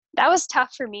that was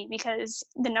tough for me because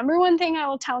the number one thing I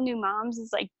will tell new moms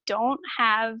is, like, don't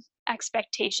have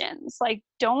expectations. Like,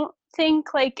 don't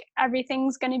think, like,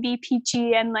 everything's gonna be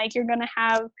peachy and, like, you're gonna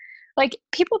have like,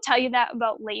 people tell you that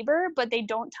about labor, but they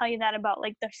don't tell you that about,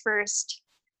 like, the first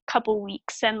couple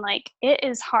weeks, and, like, it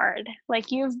is hard. Like,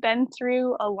 you've been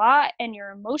through a lot, and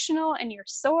you're emotional, and you're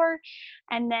sore,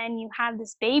 and then you have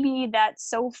this baby that's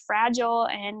so fragile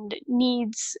and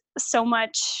needs so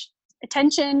much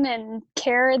attention and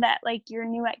care that, like, you're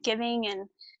new at giving. And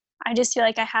I just feel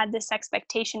like I had this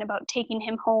expectation about taking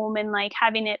him home and, like,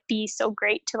 having it be so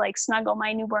great to, like, snuggle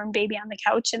my newborn baby on the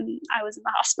couch, and I was in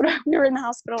the hospital. We were in the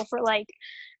hospital for, like,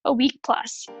 a week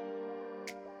plus.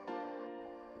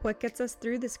 What gets us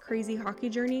through this crazy hockey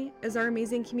journey is our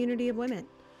amazing community of women.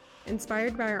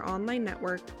 Inspired by our online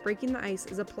network, Breaking the Ice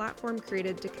is a platform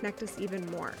created to connect us even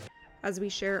more as we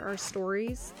share our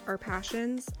stories, our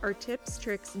passions, our tips,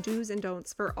 tricks, do's and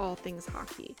don'ts for all things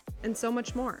hockey, and so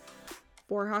much more.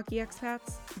 For hockey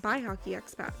expats, by hockey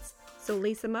expats. So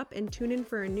lace them up and tune in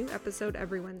for a new episode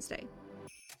every Wednesday.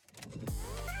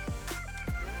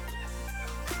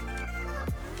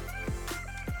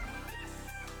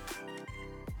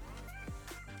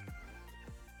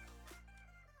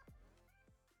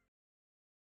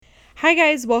 Hi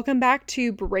guys, welcome back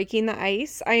to Breaking the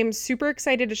Ice. I am super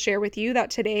excited to share with you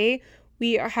that today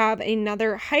we have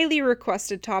another highly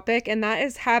requested topic, and that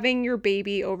is having your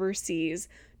baby overseas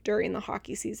during the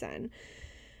hockey season.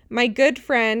 My good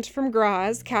friend from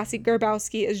Graz, Cassie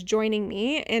Garbowsky, is joining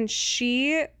me, and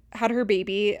she had her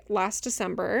baby last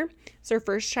December. It's her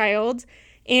first child,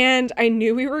 and I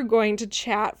knew we were going to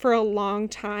chat for a long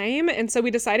time, and so we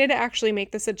decided to actually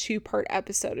make this a 2-part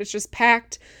episode. It's just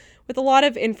packed with a lot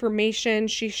of information.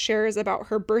 She shares about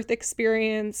her birth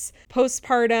experience,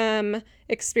 postpartum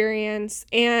experience,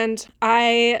 and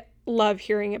I love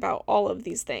hearing about all of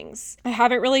these things. I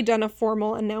haven't really done a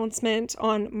formal announcement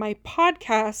on my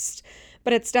podcast,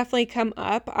 but it's definitely come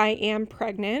up. I am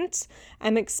pregnant.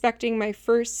 I'm expecting my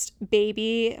first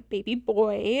baby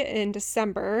boy in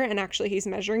December, and actually he's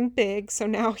measuring big, so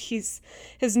now his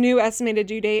new estimated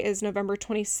due date is November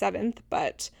 27th,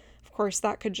 but of course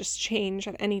that could just change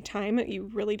at any time. You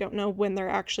really don't know when they're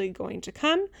actually going to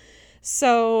come.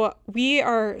 So we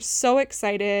are so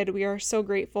excited, we are so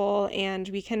grateful, and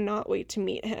we cannot wait to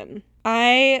meet him.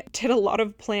 I did a lot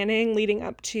of planning leading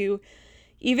up to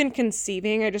even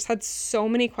conceiving. I just had so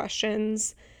many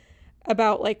questions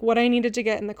about like what I needed to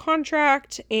get in the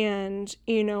contract and,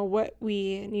 what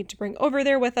we need to bring over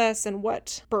there with us and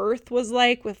what birth was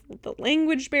like with the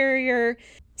language barrier.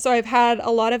 So I've had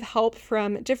a lot of help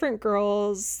from different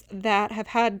girls that have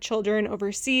had children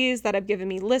overseas that have given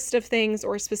me lists of things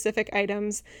or specific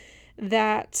items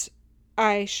that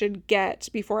I should get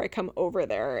before I come over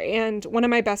there. And one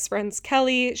of my best friends,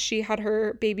 Kelly, she had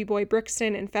her baby boy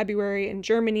Brixton in February in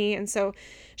Germany. And so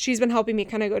she's been helping me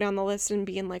kind of go down the list and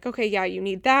being like, okay, yeah, you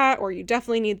need that, or you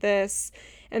definitely need this.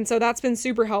 And so that's been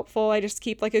super helpful. I just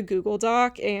keep like a Google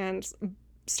Doc and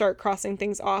start crossing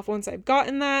things off once I've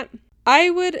gotten that.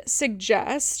 I would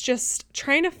suggest just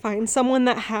trying to find someone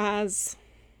that has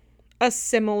a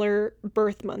similar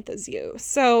birth month as you.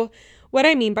 So what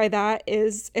I mean by that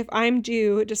is if I'm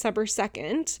due December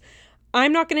 2nd,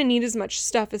 I'm not going to need as much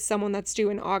stuff as someone that's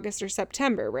due in August or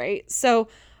September, right? So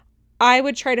I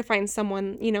would try to find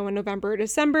someone, in November or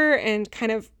December and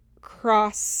kind of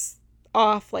cross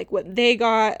off like what they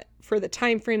got for the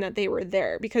time frame that they were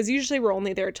there, because usually we're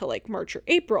only there till like March or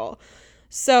April.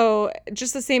 So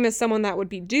just the same as someone that would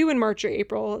be due in March or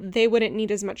April, they wouldn't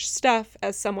need as much stuff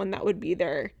as someone that would be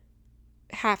there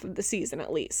half of the season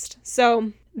at least.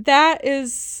 So that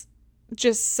is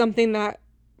just something that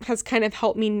has kind of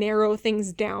helped me narrow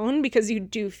things down, because you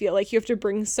do feel like you have to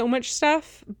bring so much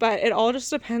stuff, but it all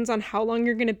just depends on how long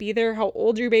you're going to be there, how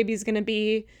old your baby's going to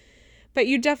be, but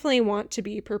you definitely want to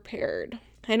be prepared.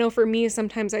 I know for me,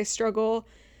 sometimes I struggle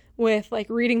with like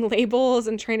reading labels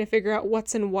and trying to figure out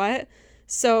what's in what.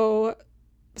 So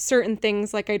certain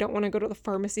things, like I don't want to go to the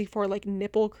pharmacy for like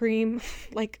nipple cream,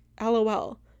 like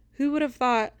LOL. Who would have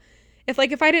thought if I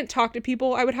didn't talk to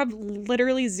people, I would have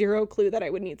literally zero clue that I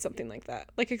would need something like that.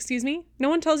 Like, excuse me? No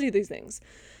one tells you these things.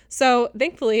 So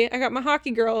thankfully I got my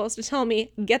hockey girls to tell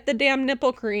me, get the damn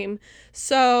nipple cream.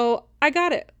 So I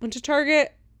got it. Went to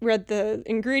Target, read the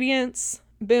ingredients,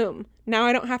 boom. Now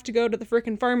I don't have to go to the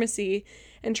frickin' pharmacy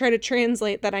and try to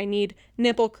translate that I need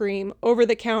nipple cream over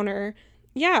the counter.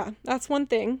 Yeah, that's one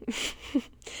thing.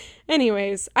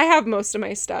 Anyways, I have most of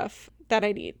my stuff that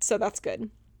I need, so that's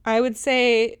good. I would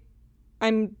say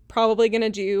I'm probably going to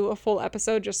do a full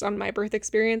episode just on my birth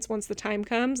experience once the time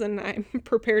comes and I'm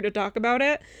prepared to talk about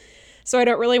it. So I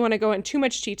don't really want to go in too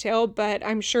much detail, but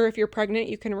I'm sure if you're pregnant,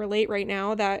 you can relate right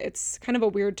now that it's kind of a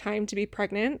weird time to be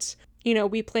pregnant. You know,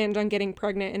 we planned on getting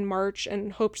pregnant in March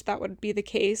and hoped that would be the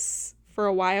case for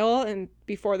a while and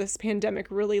before this pandemic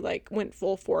really like went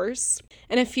full force.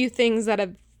 And a few things that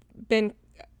have been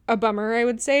a bummer, I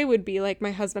would say, would be like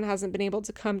my husband hasn't been able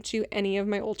to come to any of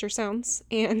my ultrasounds,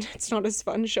 and it's not as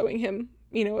fun showing him,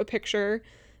 you know, a picture,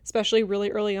 especially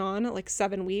really early on at like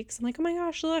 7 weeks. I'm like, oh my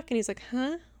gosh, look. And he's like,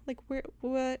 huh? Like, where,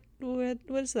 what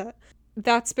is that?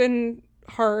 That's been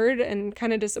hard and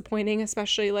kind of disappointing,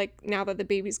 especially like now that the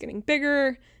baby's getting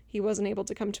bigger. He wasn't able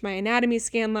to come to my anatomy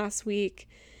scan last week.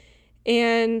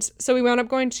 And so we wound up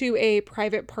going to a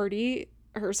private party,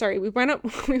 or sorry, we wound up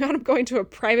going to a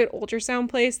private ultrasound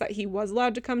place that he was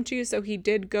allowed to come to. So he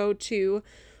did go to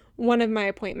one of my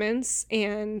appointments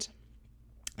and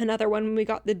another one when we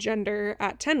got the gender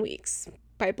at 10 weeks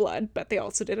by blood, but they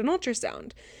also did an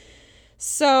ultrasound.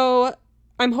 So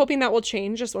I'm hoping that will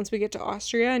change just once we get to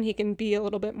Austria and he can be a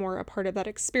little bit more a part of that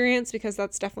experience, because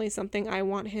that's definitely something I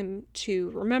want him to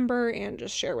remember and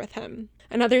just share with him.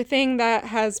 Another thing that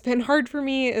has been hard for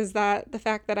me is that the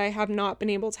fact that I have not been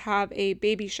able to have a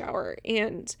baby shower,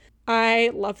 and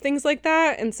I love things like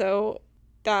that, and so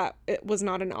that it was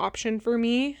not an option for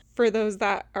me. For those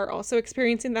that are also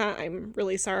experiencing that, I'm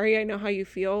really sorry. I know how you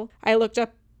feel. I looked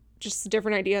up just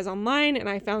different ideas online and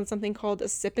I found something called a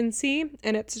sippancy,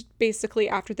 and it's basically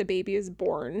after the baby is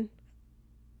born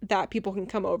that people can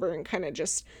come over and kind of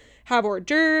just have hors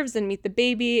d'oeuvres and meet the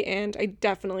baby, and I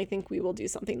definitely think we will do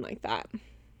something like that.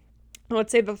 I would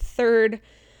say the third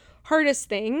hardest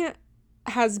thing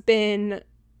has been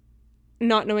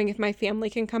not knowing if my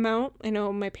family can come out. I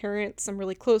know my parents, I'm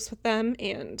really close with them,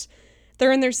 and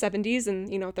they're in their 70s,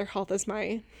 and, you know, their health is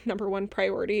my number one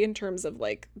priority in terms of,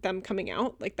 like, them coming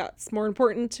out. Like, that's more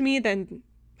important to me than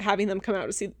having them come out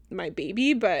to see my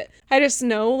baby. But I just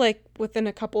know, like, within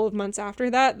a couple of months after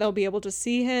that, they'll be able to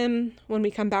see him when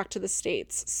we come back to the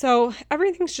States. So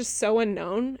everything's just so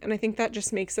unknown, and I think that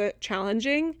just makes it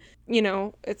challenging. You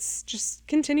know, it's just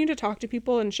continue to talk to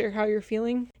people and share how you're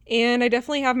feeling. And I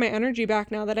definitely have my energy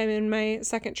back now that I'm in my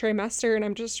second trimester, and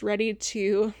I'm just ready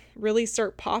to really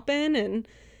start popping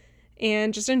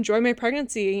and just enjoy my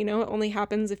pregnancy. You know, it only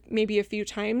happens maybe a few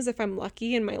times if I'm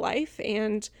lucky in my life.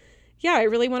 And yeah, I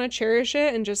really want to cherish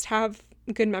it and just have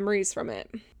good memories from it.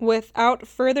 Without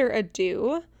further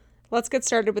ado, let's get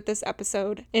started with this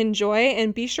episode. Enjoy,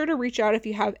 and be sure to reach out if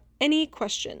you have any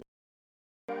questions.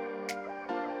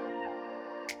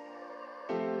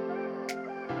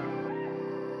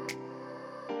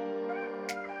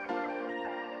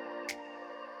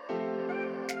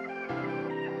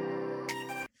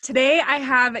 Today, I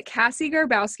have Cassie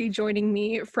Garbowsky joining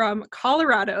me from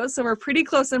Colorado, so we're pretty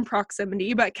close in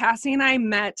proximity, but Cassie and I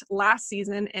met last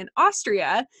season in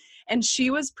Austria, and she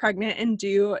was pregnant and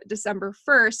due December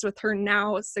 1st with her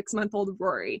now 6-month-old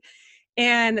Rory.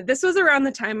 And this was around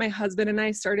the time my husband and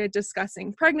I started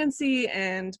discussing pregnancy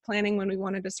and planning when we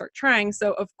wanted to start trying,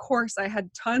 so of course I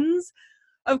had tons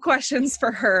of questions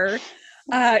for her.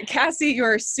 Cassie,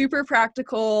 you're super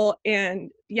practical and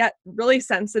yet really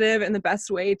sensitive in the best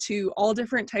way to all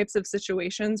different types of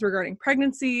situations regarding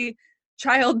pregnancy,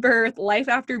 childbirth, life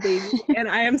after baby, and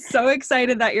I am so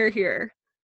excited that you're here.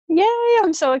 Yay,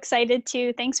 I'm so excited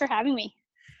too. Thanks for having me.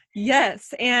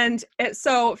 Yes, and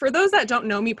so for those that don't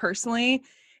know me personally,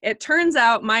 it turns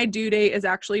out my due date is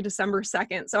actually December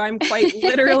 2nd, so I'm quite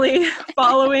literally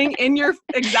following in your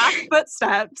exact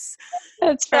footsteps.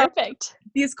 That's perfect.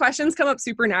 These questions come up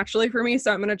super naturally for me,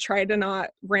 so I'm going to try to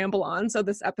not ramble on so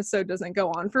this episode doesn't go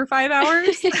on for 5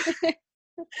 hours.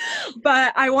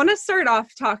 But I want to start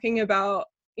off talking about,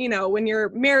 you know, when you're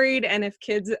married and if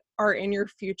kids are in your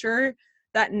future,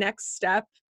 that next step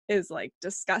is like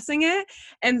discussing it.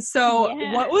 And so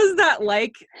what was that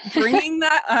like, bringing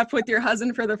that up with your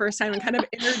husband for the first time and kind of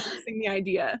introducing the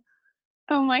idea?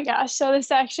 Oh my gosh. So this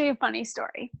is actually a funny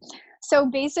story. So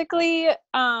basically,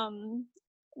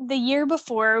 the year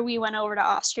before we went over to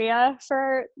Austria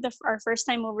for our first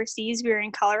time overseas, we were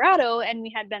in Colorado and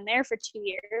we had been there for 2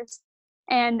 years.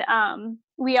 And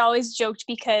we always joked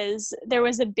because there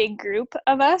was a big group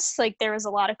of us, like there was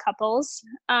a lot of couples,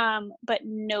 but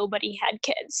nobody had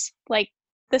kids. Like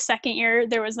the second year,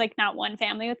 there was like not one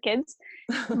family with kids,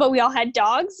 but we all had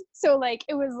dogs. So like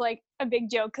it was like a big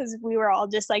joke because we were all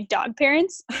just like dog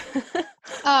parents.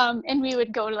 And we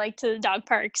would go to like to the dog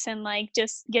parks and like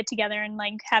just get together and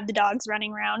like have the dogs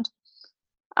running around.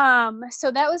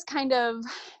 So that was kind of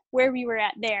where we were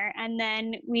at there. And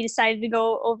then we decided to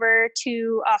go over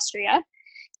to Austria,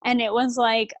 and it was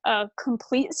like a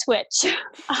complete switch,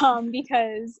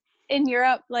 because in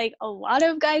Europe, like a lot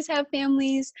of guys have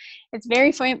families. It's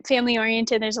very family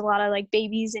oriented. There's a lot of like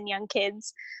babies and young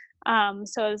kids.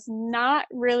 So I was not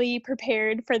really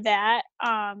prepared for that.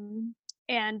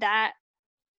 And that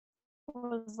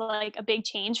was like a big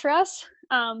change for us.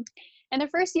 And the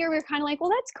first year we were kind of like, well,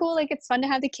 that's cool. Like it's fun to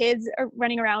have the kids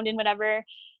running around and whatever.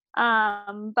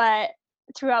 But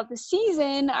throughout the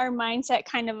season, our mindset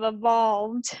kind of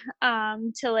evolved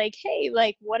to like, hey,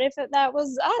 like what if that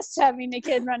was us having a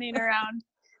kid running around?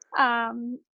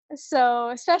 So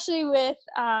especially with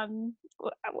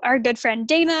our good friend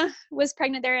Dana was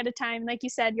pregnant there at a time. Like you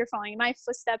said, you're following in my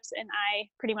footsteps, and I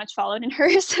pretty much followed in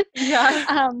hers.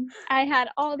 Yeah. I had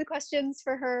all the questions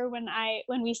for her when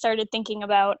we started thinking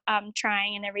about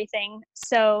trying and everything.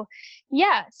 So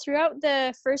yeah, throughout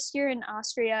the first year in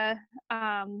Austria,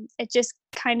 it just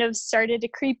kind of started to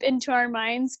creep into our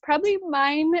minds. Probably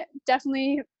mine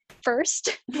definitely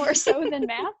first, more so than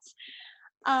Matt's.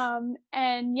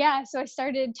 And yeah, so I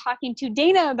started talking to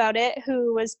Dana about it,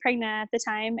 who was pregnant at the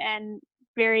time and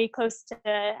very close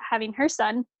to having her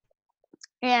son.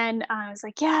 And I was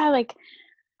like, yeah, like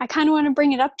I kind of want to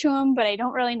bring it up to him, but I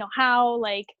don't really know how.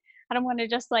 Like, I don't want to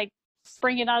just like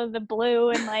bring it out of the blue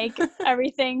and like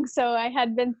everything. So I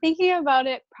had been thinking about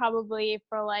it probably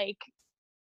for like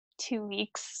 2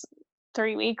 weeks,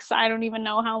 3 weeks. I don't even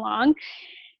know how long.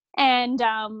 And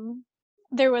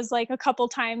there was like a couple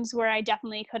times where I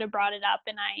definitely could have brought it up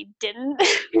and I didn't.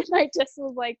 I just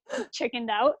was like chickened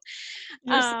out.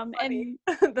 You're so funny.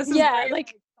 And This is yeah, very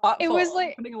like thoughtful. it was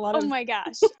like, Putting a lot oh of my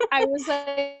gosh, I was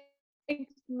like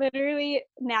literally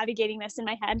navigating this in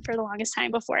my head for the longest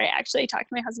time before I actually talked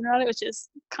to my husband about it, which is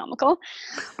comical.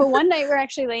 But one night we're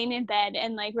actually laying in bed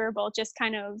and like we were both just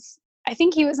kind of, I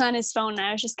think he was on his phone and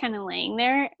I was just kind of laying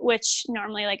there, which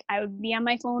normally like I would be on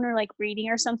my phone or like reading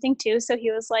or something too. So he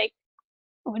was like,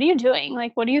 what are you doing?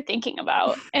 Like, what are you thinking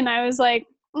about? And I was like,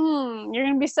 you're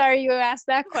going to be sorry you asked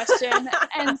that question.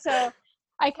 And so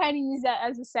I kind of use that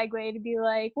as a segue to be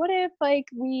like, what if like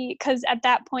because at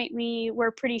that point we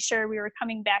were pretty sure we were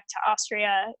coming back to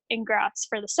Austria in Graz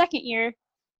for the second year.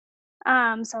 So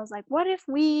I was like, what if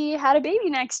we had a baby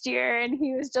next year? And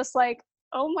he was just like,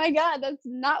 oh my God, that's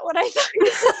not what I thought you were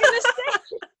going to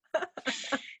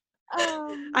say.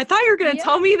 I thought you were going to Yeah.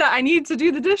 tell me that I need to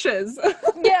do the dishes.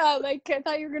 Yeah, like I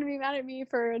thought you were gonna be mad at me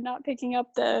for not picking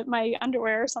up my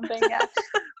underwear or something. Yeah,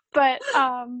 but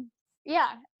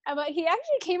yeah, but he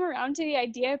actually came around to the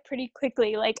idea pretty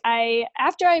quickly. Like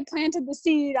after I planted the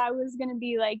seed, I was gonna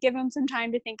be like, give him some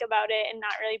time to think about it and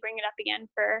not really bring it up again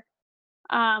for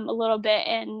a little bit.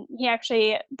 And he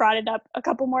actually brought it up a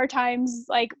couple more times,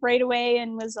 like right away,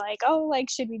 and was like, oh, like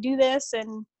should we do this?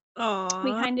 And we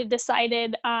Aww. kind of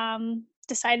decided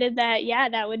that yeah,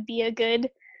 that would be a good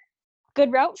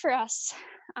route for us.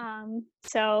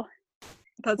 So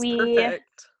That's we, perfect.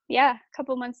 yeah, a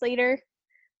couple months later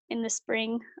in the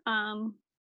spring,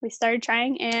 we started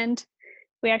trying and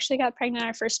we actually got pregnant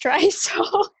our first try.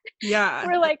 So Yeah.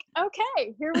 we're like,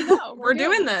 okay, here we go. We're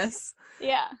doing this.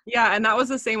 Yeah. Yeah, and that was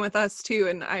the same with us too,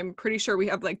 and I'm pretty sure we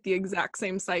have like the exact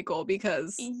same cycle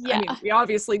because I Yeah. mean, we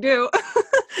obviously do.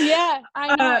 Yeah,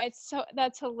 I know.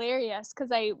 That's hilarious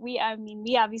because I mean,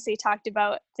 we obviously talked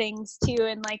about things too.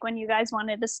 And like when you guys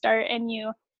wanted to start and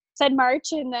you said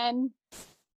March and then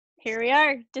here we are,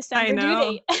 I December due know.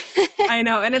 date. I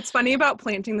know. And it's funny about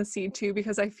planting the seed too,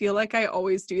 because I feel like I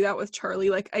always do that with Charlie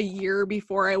like a year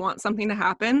before I want something to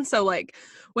happen. So like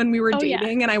when we were Oh yeah.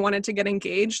 dating and I wanted to get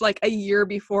engaged, like a year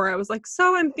before I was like,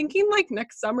 so I'm thinking like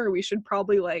next summer we should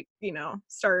probably like,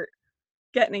 start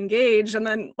getting engaged. And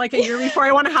then like a year before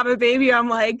I want to have a baby, I'm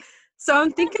like, so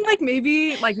I'm thinking like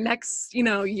maybe like next,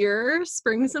 year,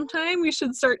 spring sometime, we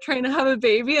should start trying to have a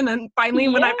baby. And then finally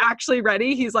when Yeah. I'm actually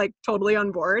ready, he's like totally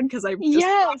on board because I just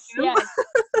Yes, him.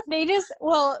 yes.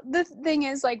 Well, the thing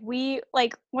is like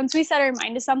once we set our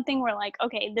mind to something, we're like,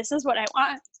 okay, this is what I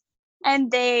want. And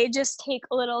they just take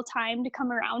a little time to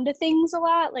come around to things a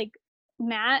lot. Like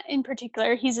Matt in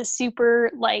particular, he's a super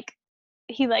like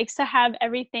he likes to have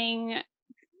everything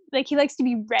like he likes to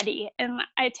be ready. And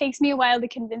it takes me a while to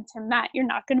convince him that you're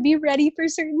not going to be ready for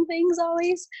certain things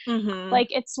always. Mm-hmm. Like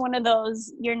it's one of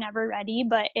those you're never ready,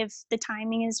 but if the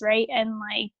timing is right and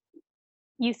like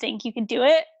you think you can do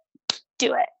it,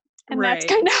 do it. And that's Right.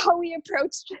 kind of how we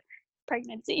approached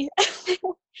pregnancy.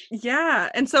 Yeah.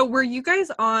 And so were you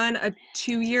guys on a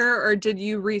 2-year or did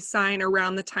you resign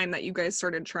around the time that you guys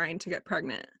started trying to get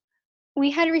pregnant?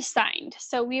 We had resigned.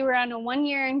 So we were on a 1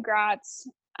 year in Graz.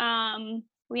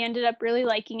 We ended up really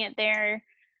liking it there,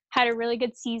 had a really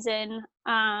good season.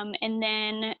 And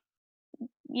then,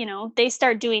 they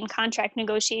start doing contract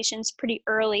negotiations pretty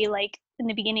early, like in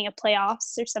the beginning of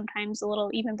playoffs or sometimes a little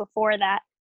even before that.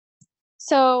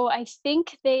 So I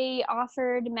think they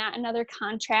offered Matt another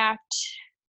contract,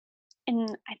 and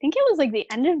I think it was like the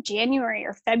end of January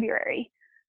or February,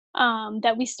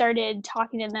 that we started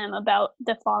talking to them about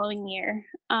the following year.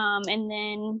 And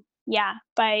then, yeah,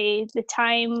 by the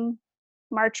time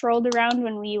March rolled around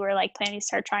when we were like planning to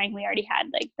start trying, we already had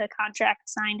like the contract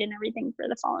signed and everything for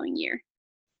the following year.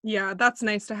 Yeah, that's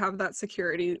nice to have that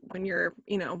security when you're,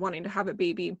 wanting to have a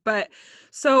baby. But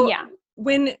so Yeah.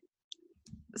 when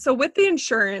so with the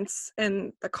insurance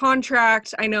and the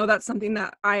contract, I know that's something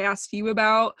that I asked you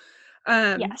about.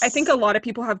 I think a Yes. lot of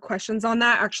people have questions on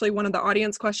that. Actually, one of the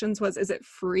audience questions was, is it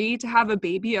free to have a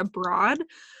baby abroad?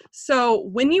 So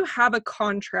when you have a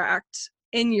contract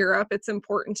in Europe, it's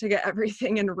important to get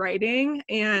everything in writing.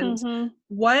 And Mm-hmm.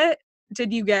 what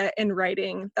did you get in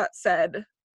writing that said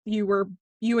you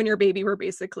and your baby were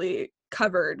basically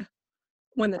covered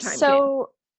when the time came? So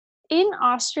in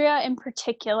Austria in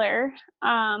particular,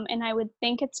 and I would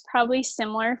think it's probably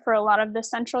similar for a lot of the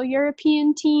Central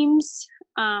European teams,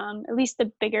 at least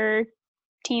the bigger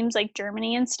teams like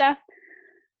Germany and stuff.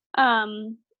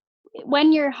 Um,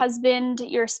 when your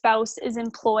spouse is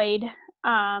employed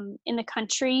in the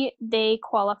country, they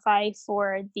qualify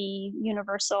for the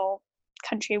universal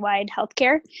countrywide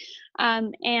healthcare.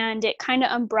 And it kind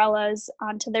of umbrellas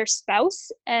onto their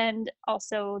spouse and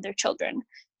also their children.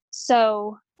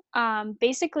 So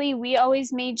basically, we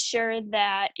always made sure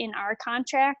that in our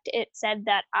contract, it said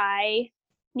that I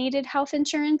needed health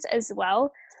insurance as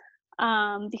well,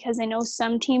 because I know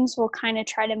some teams will kind of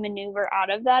try to maneuver out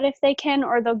of that if they can,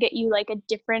 or they'll get you like a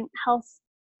different health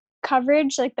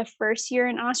coverage. Like the first year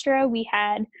in Austria, we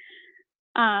had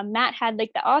Matt had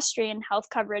like the Austrian health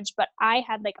coverage, but I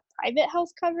had like a private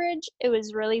health coverage. It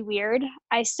was really weird.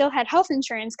 I still had health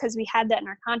insurance because we had that in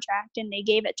our contract and they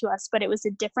gave it to us, but it was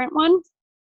a different one.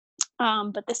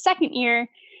 But the second year,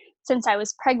 since I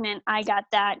was pregnant, I got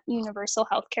that universal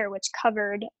health care, which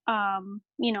covered,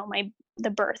 the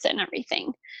birth and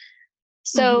everything.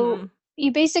 So Mm-hmm.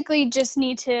 you basically just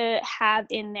need to have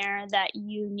in there that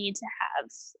you need to have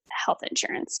health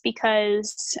insurance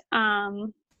because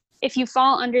if you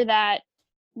fall under that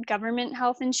government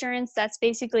health insurance, that's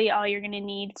basically all you're going to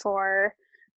need for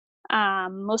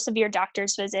most of your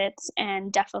doctor's visits,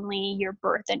 and definitely your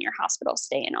birth and your hospital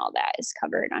stay and all that is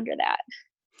covered under that.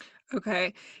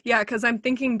 Okay. Yeah, because I'm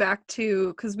thinking back to,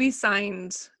 because we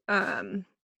signed,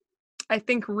 I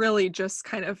think really just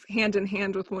kind of hand in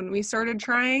hand with when we started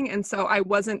trying. And so I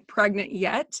wasn't pregnant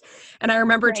yet. And I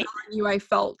remember Right. telling you I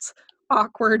felt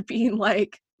awkward being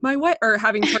like, my wife, or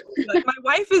having to be like, my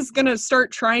wife is going to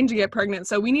start trying to get pregnant.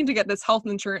 So we need to get this health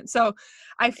insurance. So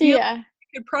I feel Yeah.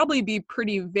 it could probably be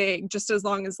pretty vague, just as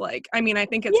long as I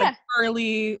think it's like Yeah.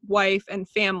 Charlie, wife, and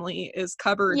family is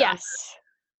covered under Yes.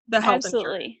 the health insurance.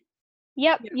 Absolutely.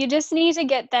 Yep, Yeah. you just need to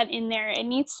get that in there. It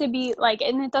needs to be like,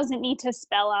 and it doesn't need to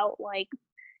spell out like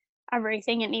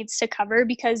everything it needs to cover,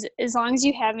 because as long as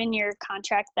you have in your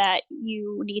contract that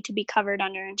you need to be covered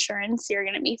under insurance, you're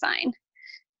going to be fine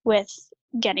with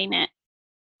getting it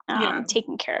Yeah.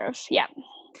 taken care of. Yeah.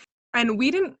 And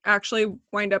we didn't actually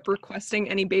wind up requesting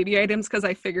any baby items because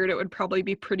I figured it would probably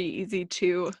be pretty easy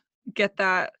to get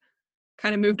that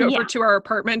kind of moved over Yeah. to our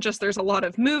apartment. Just there's a lot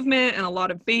of movement and a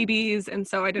lot of babies. And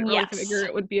so I didn't really figure Yes.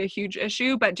 it would be a huge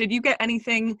issue. But did you get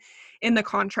anything in the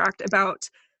contract about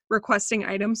requesting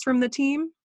items from the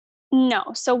team? No.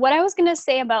 So what I was going to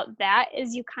say about that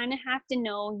is you kind of have to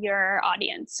know your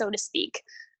audience, so to speak.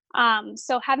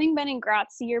 So having been in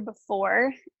Graz the year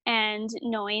before and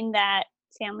knowing that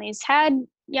families had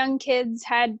young kids,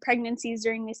 had pregnancies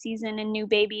during the season and new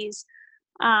babies,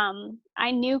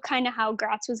 I knew kind of how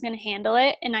Graz was going to handle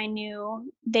it. And I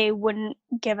knew they wouldn't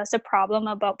give us a problem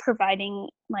about providing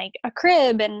like a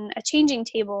crib and a changing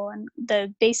table and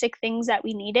the basic things that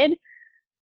we needed.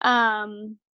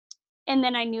 Um, and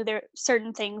then I knew there were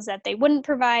certain things that they wouldn't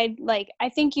provide. Like, I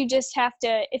think you just have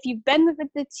to, if you've been with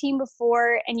the team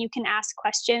before and you can ask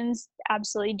questions,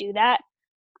 absolutely do that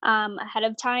ahead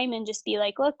of time and just be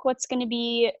like, look, what's going to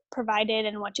be provided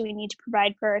and what do we need to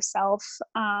provide for ourselves?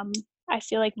 I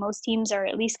feel like most teams are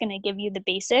at least going to give you the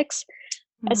basics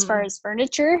as far Mm-hmm. as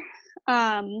furniture.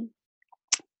 Um,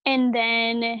 and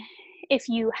then if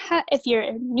you're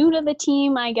new to the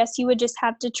team, I guess you would just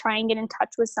have to try and get in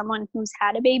touch with someone who's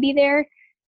had a baby there,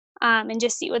 and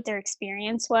just see what their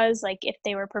experience was, like if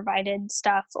they were provided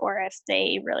stuff or if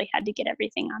they really had to get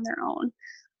everything on their own.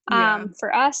 Yeah.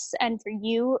 For us and for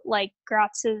you, like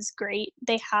Graz is great.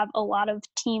 They have a lot of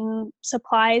team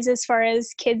supplies as far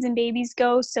as kids and babies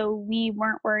go, so we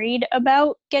weren't worried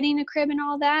about getting a crib and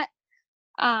all that.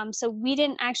 So we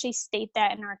didn't actually state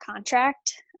that in our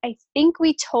contract. I think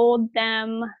we told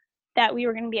them that we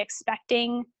were going to be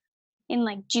expecting in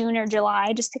like June or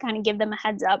July, just to kind of give them a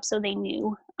heads up so they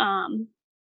knew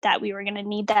that we were going to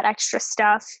need that extra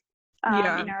stuff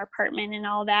in our apartment and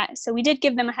all that. So we did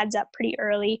give them a heads up pretty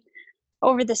early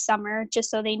over the summer, just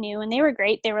so they knew. And they were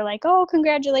great. They were like, oh,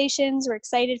 congratulations. We're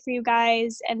excited for you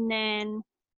guys. And then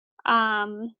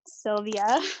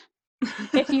Sylvia,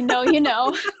 if you know, you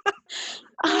know.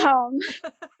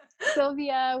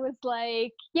 Sylvia was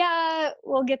like, yeah,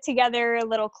 we'll get together a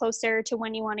little closer to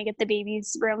when you want to get the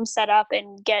baby's room set up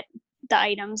and get the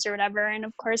items or whatever. And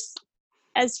of course,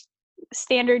 as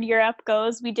standard Europe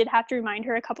goes, we did have to remind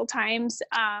her a couple times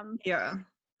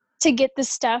to get the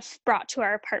stuff brought to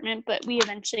our apartment, but we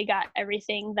eventually got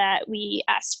everything that we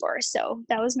asked for. So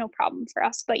that was no problem for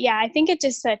us. But yeah, I think it's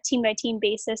just a team by team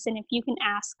basis. And if you can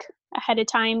ask ahead of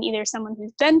time, either someone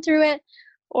who's been through it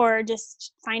or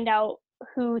just find out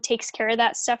who takes care of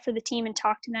that stuff for the team and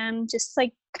talk to them, just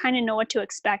like kind of know what to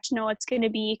expect, know what's going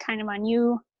to be kind of on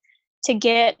you to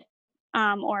get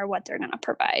or what they're going to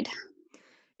provide.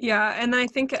 Yeah. And I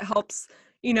think it helps,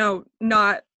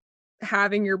 not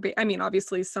having your I mean,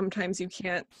 obviously sometimes you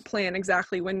can't plan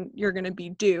exactly when you're going to be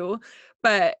due,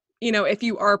 but if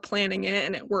you are planning it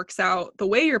and it works out the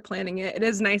way you're planning it, it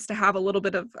is nice to have a little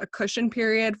bit of a cushion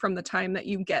period from the time that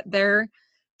you get there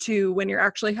to when you're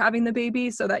actually having the baby,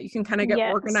 so that you can kind of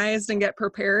get organized and get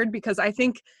prepared. Because I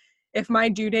think if my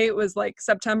due date was like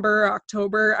September,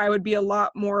 October, I would be a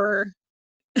lot more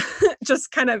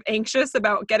just kind of anxious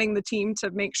about getting the team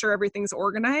to make sure everything's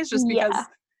organized, just because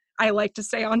I like to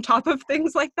stay on top of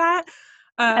things like that.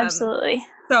 Absolutely.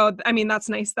 So, I mean, that's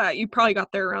nice that you probably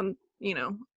got there around,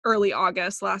 early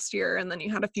August last year, and then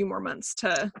you had a few more months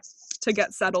to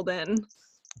get settled in.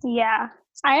 Yeah.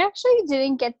 I actually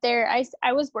didn't get there.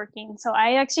 I was working, so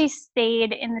I actually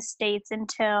stayed in the States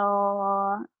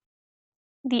until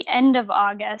the end of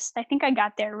August. I think I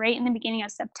got there right in the beginning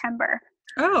of September.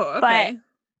 Oh, okay.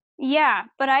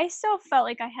 But I still felt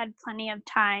like I had plenty of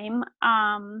time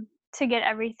to get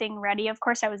everything ready. Of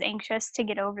course, I was anxious to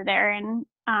get over there and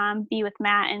be with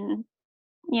Matt and,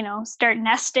 start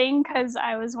nesting, because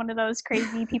I was one of those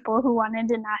crazy people who wanted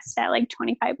to nest at like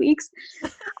 25 weeks.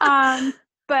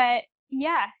 But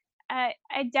yeah, I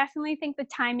definitely think the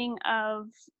timing of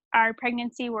our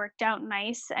pregnancy worked out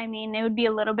nice. I mean, it would be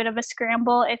a little bit of a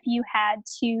scramble if you had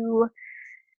to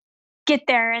get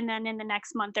there and then in the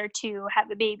next month or two have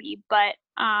a baby. But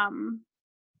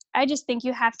I just think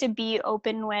you have to be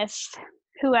open with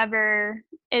whoever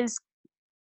is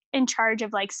in charge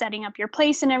of like setting up your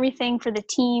place and everything for the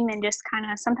team, and just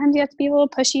kind of sometimes you have to be a little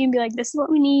pushy and be like, this is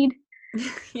what we need.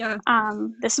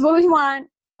 This is what we want,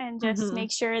 and just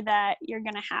make sure that you're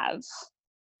gonna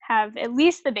have at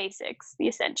least the basics, the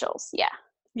essentials.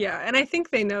 Yeah. And I think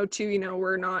they know too,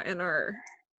 we're not in our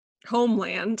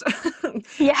homeland.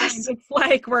 Yes. It's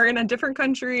like we're in a different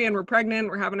country and we're pregnant,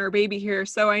 we're having our baby here.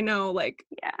 So I know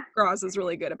Graz is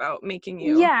really good about making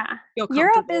you feel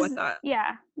comfortable with that.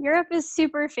 Yeah. Europe is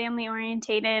super family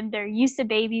orientated. They're used to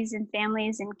babies and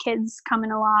families and kids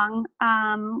coming along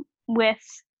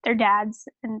with their dads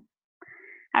and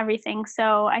everything.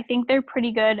 So I think they're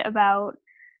pretty good about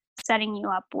setting you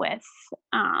up with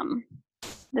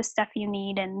the stuff you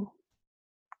need. And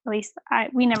at least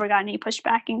we never got any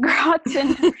pushback in Graz.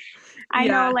 And I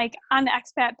know like on the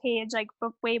expat page, like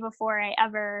way before I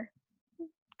ever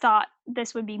thought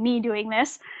this would be me doing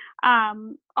this,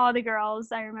 all the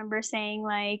girls I remember saying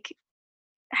like,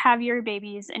 have your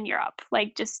babies in Europe,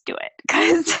 like just do it,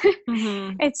 because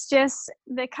it's just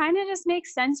the kind of just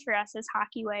makes sense for us as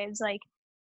hockey wives. Like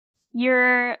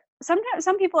sometimes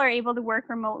some people are able to work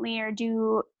remotely or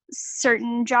do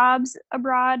certain jobs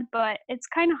abroad, but it's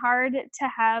kind of hard to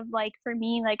have, like for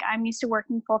me, like I'm used to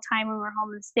working full time when we're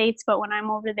home in the States, but when I'm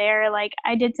over there, like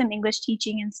I did some English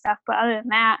teaching and stuff, but other than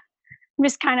that, I'm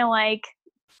just kind of like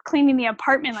cleaning the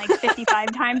apartment like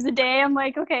 55 times a day. I'm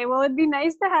like, okay, well, it'd be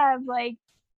nice to have like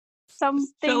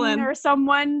something or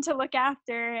someone to look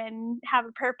after and have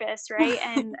a purpose, right?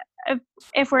 And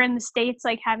if we're in the States,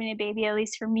 like having a baby, at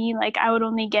least for me, like I would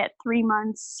only get 3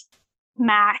 months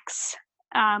max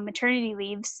maternity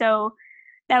leave. So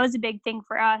that was a big thing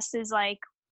for us, is like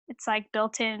it's like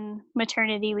built-in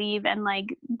maternity leave and like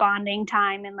bonding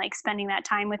time and like spending that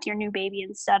time with your new baby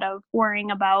instead of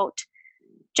worrying about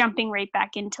jumping right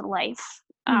back into life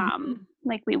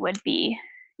like we would be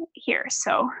here.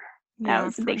 So that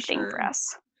was a big thing for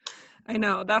us. I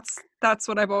know. That's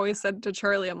what I've always said to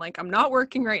Charlie. I'm like, I'm not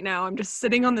working right now. I'm just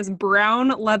sitting on this brown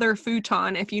leather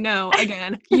futon. If you know,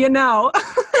 again, you know.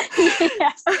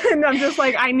 Yes. And I'm just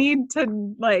like, I need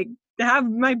to like to have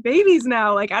my babies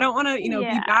now. Like, I don't want to, be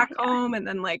back Yeah. home and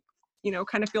then like,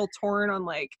 kind of feel torn on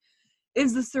like,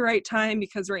 is this the right time?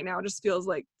 Because right now it just feels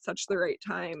like such the right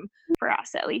time. For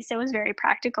us, at least, it was very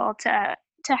practical to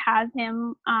have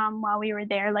him while we were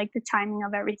there. Like, the timing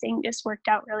of everything just worked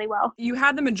out really well. You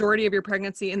had the majority of your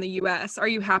pregnancy in the US. Are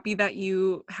you happy that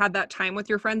you had that time with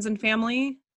your friends and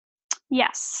family?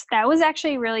 Yes, that was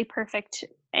actually really perfect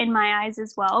in my eyes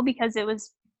as well, because it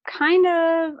was kind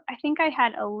of, I think I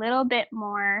had a little bit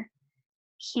more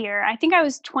here. I think I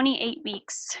was 28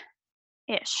 weeks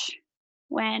ish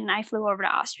when I flew over to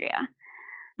Austria.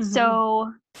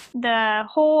 So the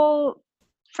whole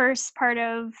first part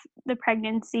of the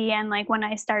pregnancy and like when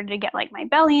I started to get like my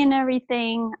belly and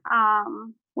everything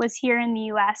was here in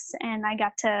the US, and I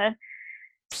got to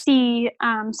see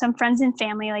some friends and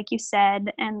family, like you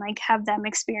said, and like have them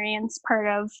experience part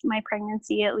of my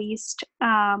pregnancy at least,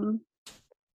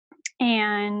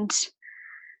 and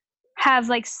have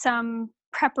like some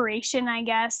preparation, I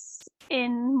guess,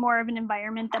 in more of an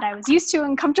environment that I was used to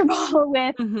and comfortable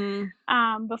with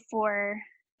before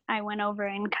I went over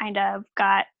and kind of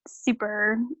got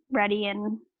super ready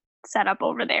and set up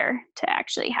over there to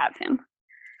actually have him.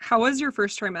 How was your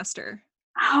first trimester?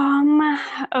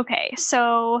 Okay,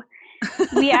 so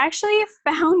we actually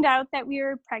found out that we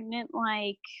were pregnant,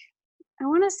 like, I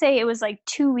want to say it was like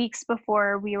 2 weeks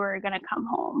before we were going to come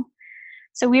home.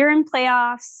 So we were in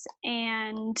playoffs,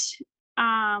 and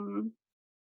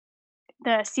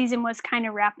the season was kind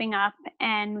of wrapping up,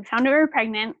 and we found out we were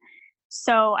pregnant.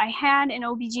 So I had an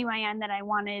OBGYN that I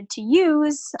wanted to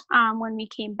use when we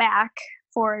came back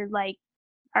for like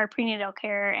our prenatal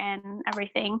care and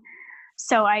everything.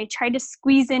 So I tried to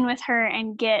squeeze in with her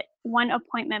and get one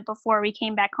appointment before we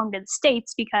came back home to the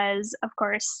States, because of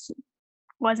course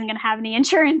wasn't going to have any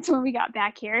insurance when we got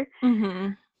back here.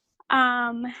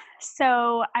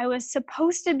 So I was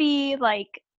supposed to be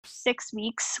like 6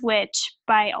 weeks, which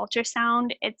by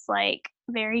ultrasound, it's like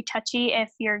very touchy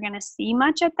if you're going to see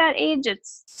much at that age.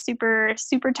 It's super,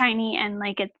 super tiny, and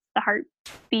like the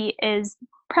heartbeat is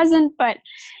present, but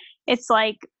it's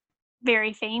like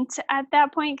very faint at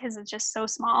that point because it's just so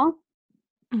small.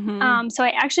 So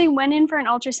I actually went in for an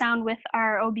ultrasound with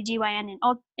our OBGYN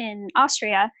in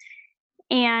Austria,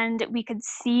 and we could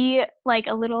see like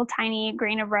a little tiny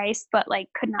grain of rice, but like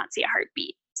could not see a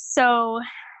heartbeat. So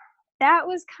that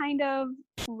was kind of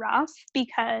rough,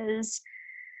 because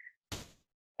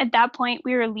at that point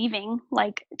we were leaving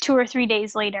like 2 or 3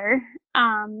 days later.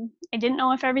 I didn't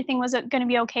know if everything was going to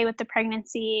be okay with the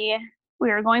pregnancy. We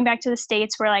were going back to the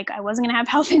States where like I wasn't going to have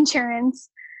health insurance,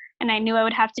 and I knew I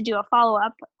would have to do a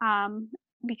follow-up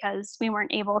because we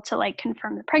weren't able to like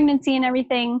confirm the pregnancy and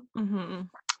everything.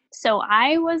 So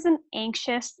I was an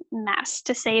anxious mess,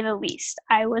 to say the least.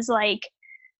 I was like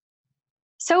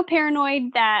so paranoid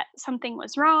that something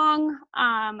was wrong.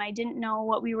 I didn't know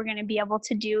what we were going to be able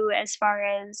to do as far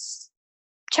as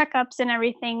checkups and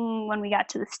everything when we got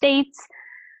to the States.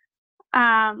 So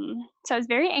I was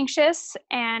very anxious,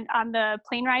 and on the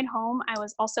plane ride home, I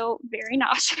was also very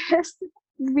nauseous.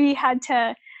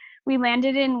 We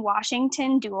landed in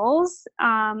Washington duals,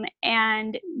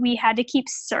 and we had to keep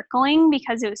circling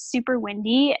because it was super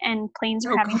windy and planes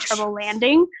were having trouble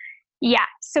landing. Yeah,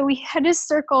 so we had to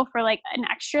circle for like an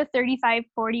extra 35,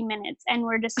 40 minutes, and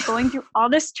we're just going through all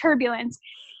this turbulence.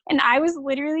 And I was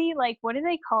literally like, what do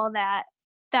they call that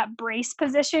brace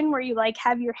position where you like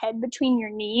have your head between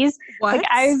your knees? What? Like,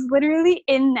 I was literally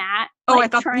in that. Oh,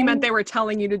 like, I thought you meant they were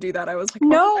telling you to do that. I was like,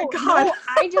 no, oh my God. No,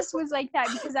 I just was like that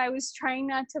because I was trying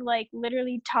not to like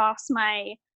literally toss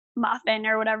my muffin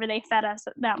or whatever they fed us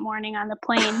that morning on the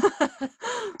plane.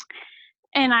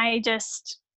 And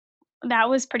that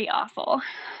was pretty awful.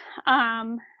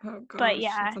 Oh gosh, but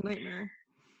yeah, that's a nightmare.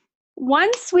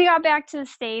 Once we got back to the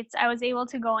States, I was able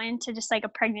to go into just like a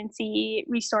pregnancy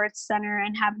resource center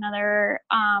and have another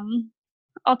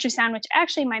ultrasound, which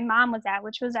actually my mom was at,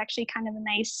 which was actually kind of a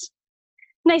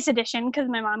nice addition, because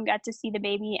my mom got to see the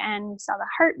baby and we saw the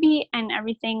heartbeat and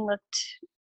everything looked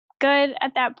good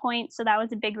at that point. So that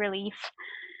was a big relief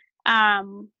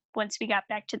once we got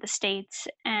back to the States.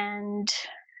 And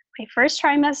my first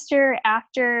trimester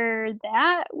after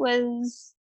that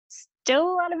was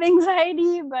still a lot of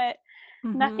anxiety, but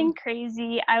nothing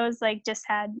crazy. I was like, just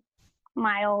had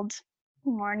mild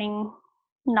morning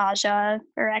nausea,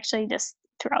 or actually just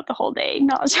throughout the whole day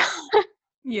nausea.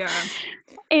 Yeah.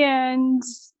 And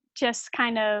just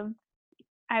kind of,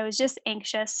 I was just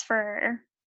anxious for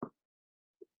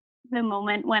the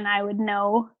moment when I would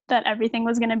know that everything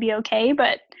was going to be okay.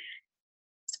 But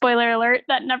spoiler alert,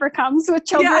 that never comes with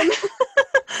children.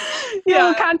 Yeah.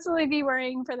 You'll Yeah. constantly be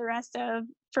worrying for the rest of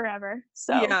forever.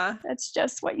 So Yeah. that's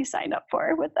just what you signed up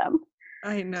for with them.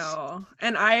 I know.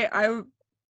 And I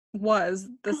was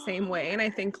the same way. And I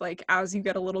think like as you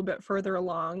get a little bit further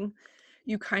along,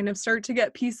 you kind of start to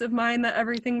get peace of mind that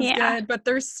everything's Yeah. good. But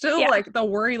there's still Yeah. like the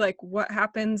worry, like what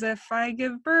happens if I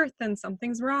give birth and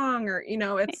something's wrong, or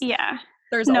Yeah.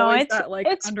 there's No, always it's that like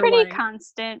it's pretty underlying.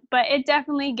 constant, but it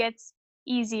definitely gets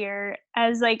easier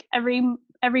as like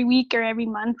every week or every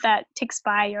month that ticks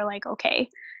by, you're like, okay,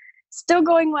 still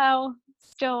going well,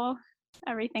 still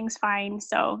everything's fine.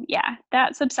 So yeah,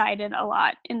 that subsided a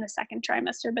lot in the second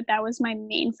trimester, but that was my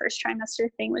main first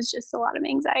trimester thing, was just a lot of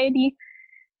anxiety.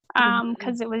 Mhm.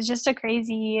 Because it was just a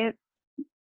crazy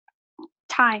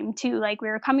time too. Like we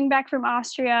were coming back from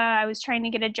Austria. I was trying to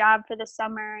get a job for the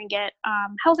summer and get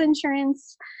health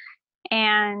insurance.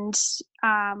 And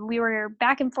we were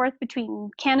back and forth between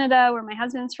Canada, where my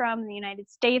husband's from, and the United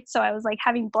States. So I was like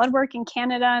having blood work in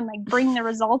Canada and like bring the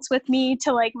results with me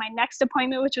to like my next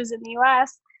appointment, which was in the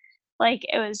US. Like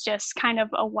it was just kind of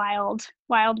a wild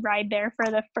ride there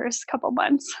for the first couple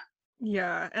months.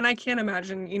 Yeah, and I can't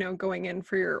imagine, going in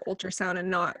for your ultrasound and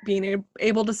not being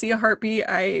able to see a heartbeat.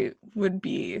 I would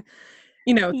be,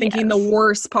 thinking the Yes,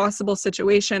 worst possible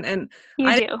situation. And you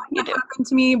I didn't do. have You that do. happen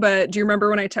to me, but do you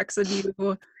remember when I texted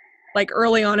you, like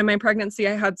early on in my pregnancy,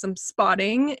 I had some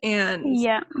spotting and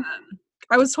Yeah.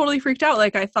 I was totally freaked out.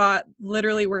 Like I thought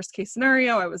literally worst case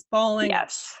scenario, I was bawling, I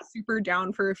Yes. was super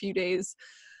down for a few days.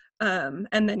 And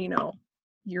then,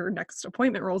 your next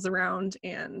appointment rolls around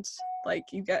and like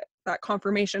you get that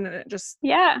confirmation and it just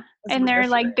Yeah. is And they're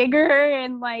like reassuring. bigger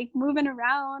and like moving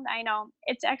around. I know.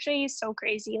 It's actually so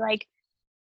crazy. Like,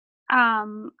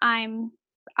 I'm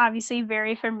obviously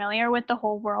very familiar with the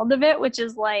whole world of it, which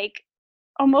is like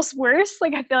almost worse.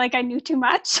 Like I feel like I knew too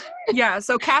much. Yeah,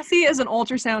 so Cassie is an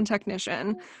ultrasound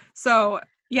technician. So,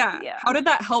 yeah, how Yeah. did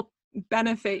that help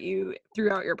benefit you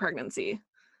throughout your pregnancy?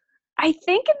 I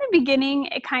think in the beginning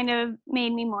it kind of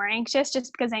made me more anxious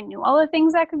just because I knew all the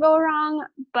things that could go wrong.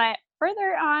 But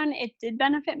further on, it did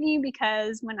benefit me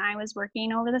because when I was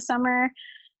working over the summer,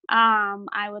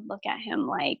 I would look at him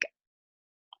like,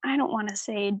 I don't want to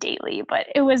say daily, but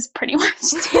it was pretty much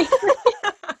daily.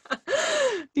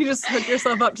 You just hook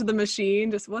yourself up to the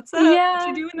machine, just what's up? What you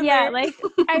Yeah, doing in yeah, there? like,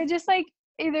 I would just, like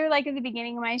either, like, at the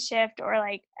beginning of my shift or,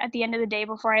 like, at the end of the day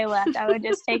before I left, I would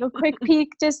just take a quick peek,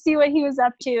 just see what he was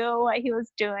up to, what he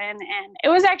was doing, and it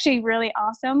was actually really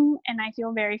awesome, and I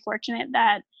feel very fortunate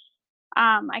that,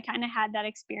 I kinda had that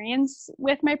experience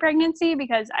with my pregnancy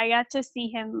because I got to see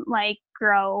him, like,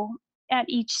 grow at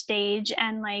each stage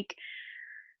and, like,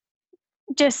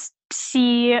 just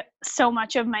see so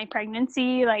much of my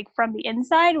pregnancy like from the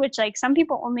inside, which like some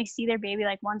people only see their baby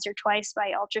like once or twice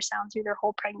by ultrasound through their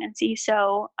whole pregnancy.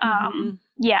 So Mhm.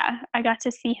 yeah, I got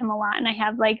to see him a lot and I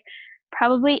have like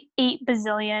probably 8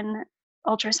 bazillion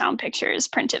ultrasound pictures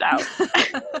printed out.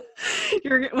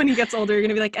 When he gets older, you're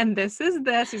gonna be like, and this is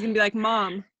this. He's gonna be like,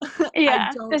 Mom, I Yeah,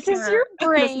 don't this is your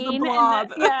care. This is a brain and that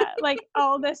blob. yeah, like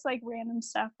all this like random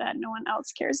stuff that no one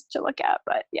else cares to look at,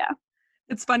 but yeah.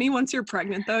 It's funny once you're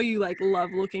pregnant though, you like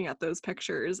love looking at those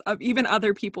pictures of even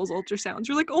other people's ultrasounds.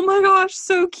 You're like, oh my gosh,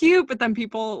 so cute. But then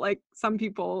some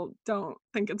people don't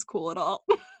think it's cool at all.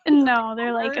 No,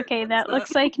 they're like, okay, What's that up?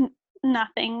 looks like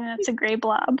nothing. That's a gray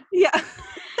blob. Yeah,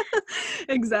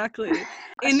 exactly.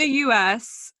 In the Question.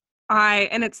 US,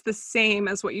 and it's the same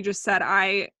as what you just said,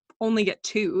 I only get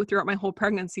two throughout my whole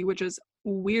pregnancy, which is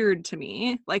weird to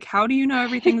me. Like, how do you know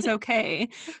everything's okay?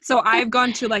 So I've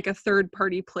gone to like a third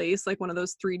party place, like one of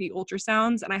those 3D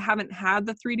ultrasounds, and I haven't had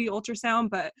the 3D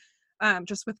ultrasound, but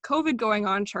just with COVID going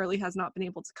on, Charlie has not been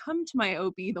able to come to my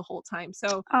OB the whole time.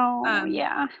 So Oh, um,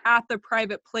 yeah. at the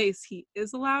private place, he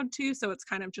is allowed to. So it's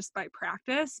kind of just by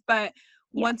practice. But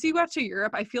Yeah. once you got to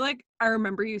Europe, I feel like I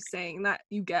remember you saying that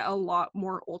you get a lot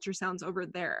more ultrasounds over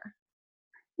there.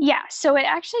 Yeah, so it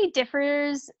actually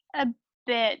differs a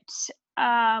bit.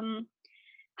 Um,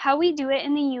 how we do it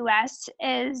in the US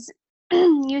is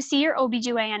you see your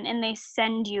OBGYN and they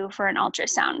send you for an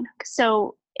ultrasound.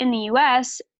 So in the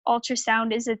US,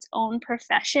 ultrasound is its own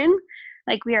profession.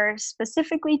 Like we are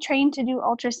specifically trained to do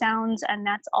ultrasounds and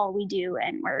that's all we do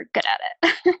and we're good at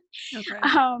it. Okay.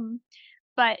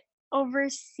 But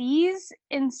overseas,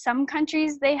 in some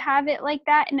countries, they have it like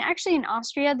that. And actually, in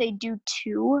Austria, they do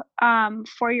too.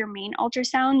 For your main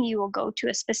ultrasound, you will go to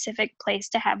a specific place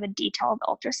to have a detailed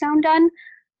ultrasound done.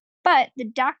 But the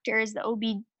doctors, the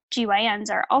OB/GYNs,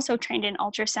 are also trained in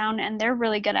ultrasound and they're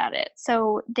really good at it.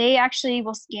 So they actually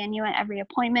will scan you at every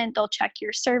appointment. They'll check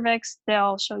your cervix,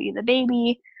 they'll show you the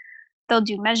baby, they'll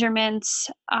do measurements.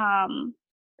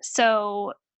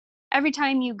 So every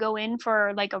time you go in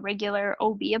for like a regular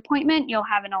OB appointment, you'll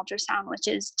have an ultrasound, which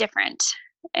is different.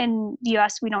 In the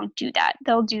US, we don't do that.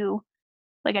 They'll do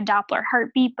like a Doppler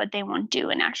heartbeat, but they won't do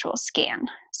an actual scan.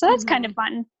 So that's kind of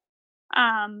fun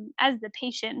as the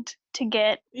patient to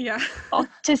get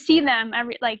to see them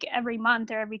every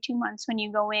month or every 2 months when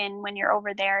you go in when you're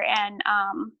over there. And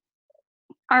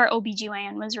our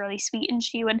OBGYN was really sweet,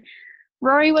 and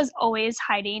Rory was always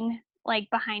hiding like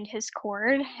behind his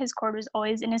cord. His cord was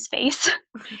always in his face.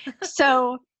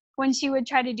 So when she would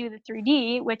try to do the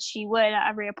 3D, which she would at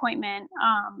every appointment,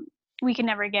 we could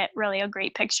never get really a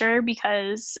great picture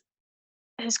because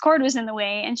his cord was in the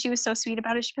way. And she was so sweet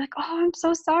about it. She'd be like, "Oh, I'm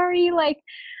so sorry. Like,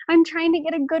 I'm trying to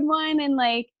get a good one." And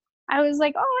like, I was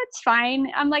like, "Oh, it's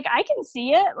fine." I'm like, "I can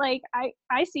see it. Like,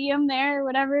 I see him there or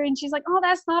whatever." And she's like, "Oh,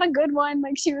 that's not a good one."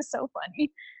 Like, she was so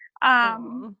funny.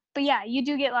 But yeah, you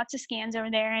do get lots of scans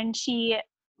over there. And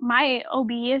my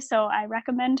OB, so I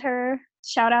recommend her.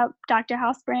 Shout out Dr.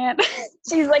 Housebrandt.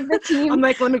 She's like the team. I'm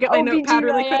like, let me get my notepad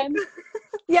really quick.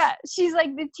 Yeah, she's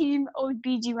like the team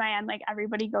OBGYN. Like,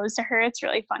 everybody goes to her. It's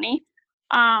really funny.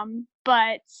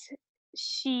 But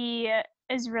she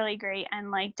is really great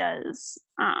and like does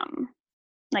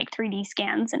like 3D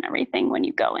scans and everything when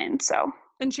you go in. So.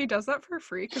 And she does that for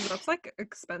free because that's like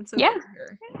expensive. Yeah.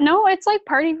 No, it's like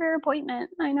part of your appointment.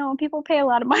 I know people pay a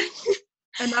lot of money.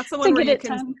 And that's the one where you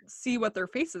can see what their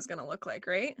face is going to look like,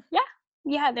 right? Yeah.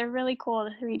 Yeah, they're really cool,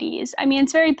 the 3Ds. I mean,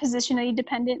 it's very positionally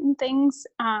dependent in things.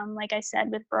 Like I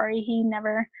said, with Rory, he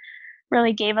never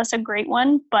really gave us a great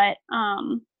one, but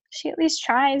she at least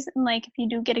tries. And like, if you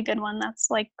do get a good one, that's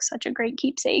like such a great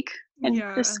keepsake. And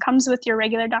this comes with your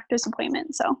regular doctor's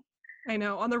appointment, so. I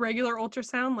know. On the regular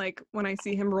ultrasound, like when I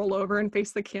see him roll over and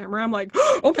face the camera, I'm like,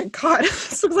 "Oh my God,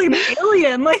 this looks like an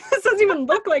alien. Like, this doesn't even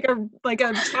look like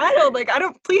a child. Like,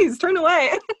 please turn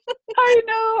away." I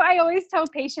know. I always tell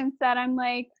patients that. I'm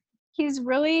like, he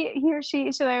or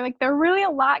she, so they're really a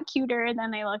lot cuter than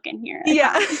they look in here.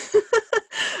 Yeah.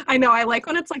 I know. I like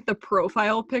when it's like the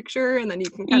profile picture and then you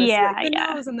can kind of see like the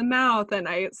nose and the mouth. And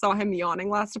I saw him yawning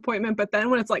last appointment, but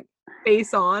then when it's like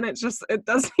face on, it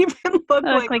doesn't even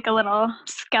look like a little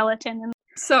skeleton.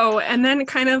 So, and then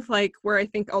kind of like where I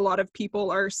think a lot of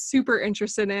people are super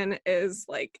interested in is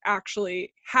like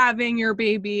actually having your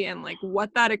baby and like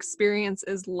what that experience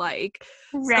is like.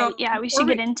 Right. So yeah, we should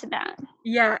get into that.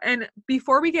 Yeah. And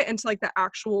before we get into like the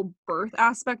actual birth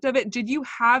aspect of it, did you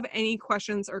have any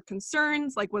questions or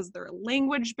concerns? Like, was there a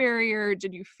language barrier?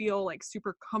 Did you feel like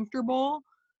super comfortable?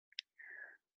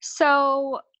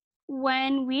 So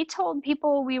when we told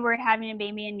people we were having a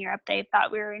baby in Europe, they thought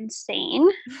we were insane.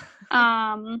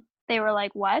 They were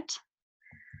like, "What?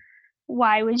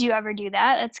 Why would you ever do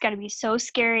that? It's got to be so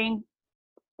scary and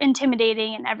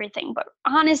intimidating and everything." But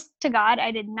honest to God,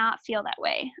 I did not feel that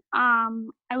way.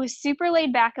 I was super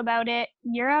laid back about it.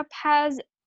 Europe has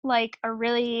like a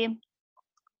really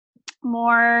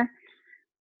more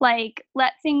like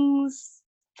let things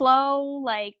flow,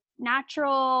 like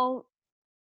natural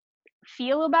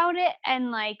feel about it,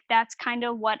 and like that's kind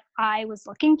of what I was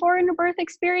looking for in a birth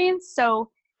experience. So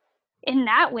in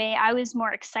that way, I was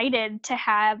more excited to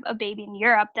have a baby in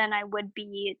Europe than I would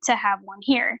be to have one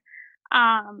here.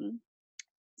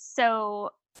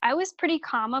 So I was pretty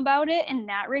calm about it in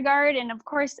that regard. And of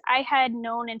course, I had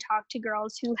known and talked to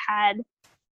girls who had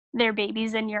their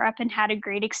babies in Europe and had a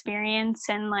great experience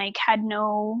and like had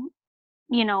no,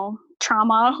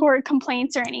 trauma or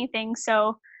complaints or anything.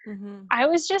 So I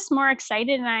was just more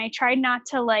excited, and I tried not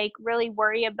to like really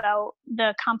worry about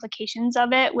the complications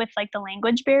of it with like the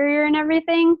language barrier and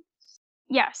everything.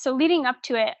 Yeah, so leading up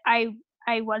to it,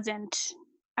 I wasn't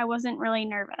really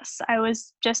nervous. I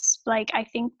was just like, I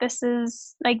think this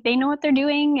is like, they know what they're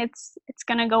doing. It's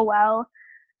going to go well.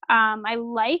 I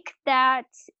like that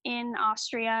in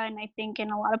Austria, and I think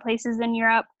in a lot of places in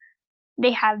Europe,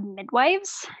 they have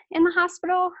midwives in the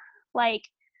hospital. Like,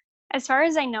 as far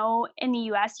as I know, in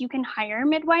the US, you can hire a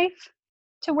midwife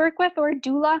to work with or a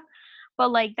doula,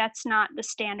 but like that's not the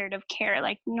standard of care.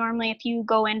 Like normally if you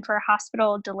go in for a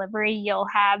hospital delivery, you'll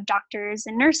have doctors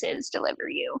and nurses deliver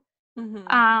you.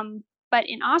 But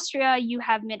in Austria, you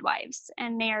have midwives,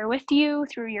 and they are with you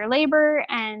through your labor,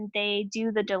 and they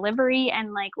do the delivery,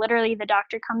 and like literally the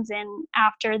doctor comes in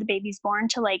after the baby's born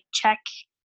to like check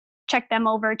them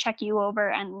over, check you over,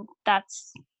 and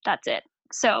that's it.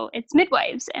 So it's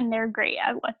midwives, and they're great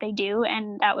at what they do.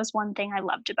 And that was one thing I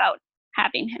loved about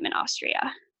having him in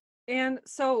Austria. And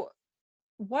so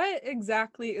what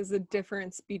exactly is the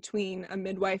difference between a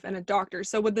midwife and a doctor?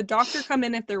 So would the doctor come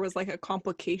in if there was like a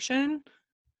complication?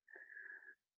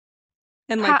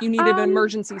 And like you needed an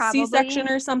emergency probably. C-section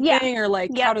or something? Yeah. Or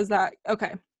like, how does that?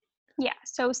 Okay. Yeah,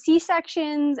 so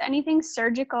C-sections, anything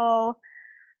surgical,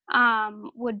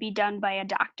 would be done by a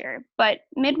doctor. But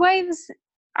midwives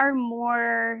are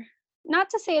more, not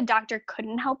to say a doctor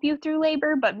couldn't help you through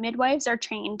labor, but midwives are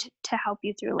trained to help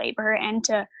you through labor and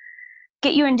to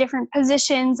get you in different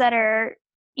positions that are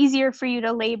easier for you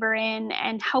to labor in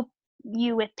and help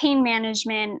you with pain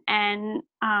management and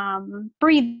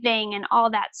breathing and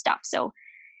all that stuff. So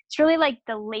it's really like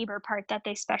the labor part that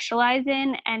they specialize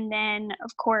in. And then,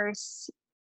 of course,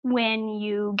 when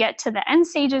you get to the end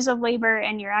stages of labor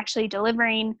and you're actually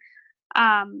delivering,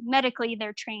 medically,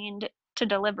 they're trained to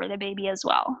deliver the baby as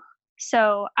well.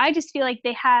 So I just feel like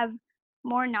they have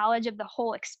more knowledge of the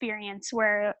whole experience,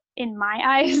 where in my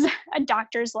eyes, a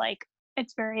doctor's like,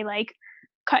 it's very like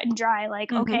cut and dry,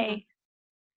 like, okay,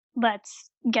 let's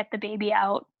get the baby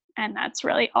out. And that's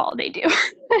really all they do.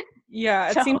 Yeah,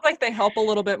 it So seems like they help a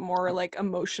little bit more like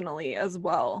emotionally as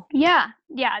well. yeah,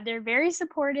 they're very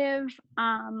supportive.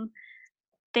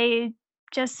 They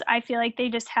just, I feel like they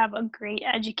just have a great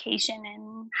education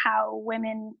in how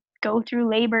women go through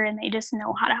labor, and they just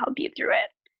know how to help you through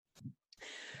it.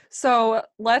 So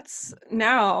let's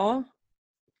now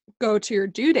go to your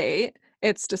due date.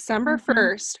 It's December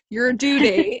 1st, your due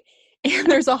date, and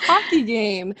there's a hockey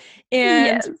game.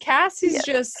 And Yes. Cassie's Yes.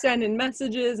 just sending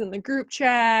messages in the group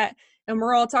chat, and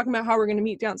we're all talking about how we're going to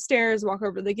meet downstairs, walk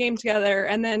over to the game together,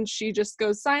 and then she just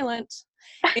goes silent.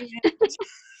 And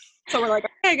so we're like,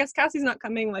 okay, I guess Cassie's not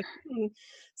coming. Like,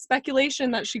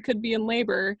 speculation that she could be in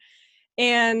labor.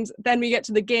 And then we get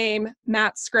to the game,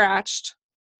 Matt's scratched.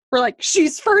 We're like,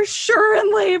 she's for sure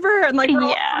in labor. And like, we're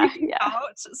all freaking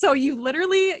out. So you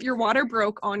literally, your water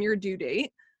broke on your due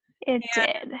date. It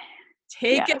did.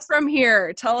 Take it from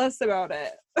here. Tell us about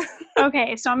it.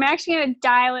 Okay, so I'm actually going to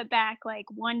dial it back like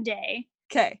one day.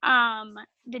 Okay.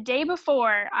 The day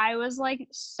before, I was like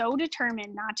so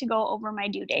determined not to go over my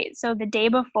due date. So the day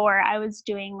before, I was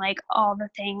doing like all the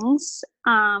things.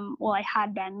 Well, I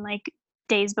had been like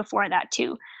days before that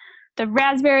too. The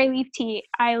raspberry leaf tea,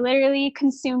 I literally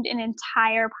consumed an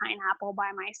entire pineapple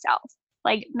by myself.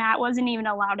 Like, Matt wasn't even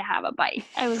allowed to have a bite.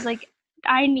 I was like,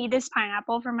 I need this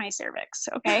pineapple for my cervix,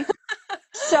 okay?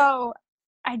 So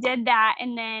I did that,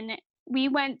 and then we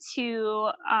went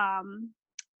to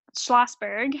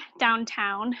Schlossberg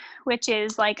downtown, which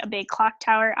is like a big clock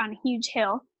tower on a huge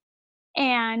hill.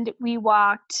 And we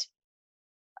walked,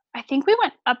 I think we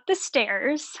went up the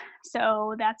stairs.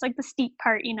 So that's like the steep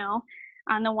part, you know.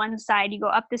 On the one side, you go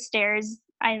up the stairs.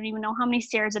 I don't even know how many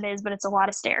stairs it is, but it's a lot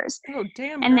of stairs. Oh,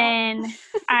 damn. And girl. then,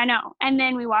 I know. And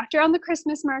then we walked around the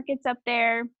Christmas markets up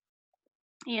there.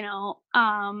 You know,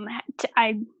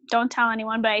 I don't tell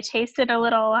anyone, but I tasted a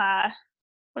little,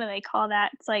 what do they call that?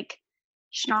 It's like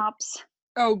schnapps.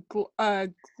 Oh,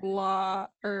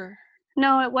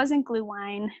 No, it wasn't glue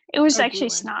wine. It was actually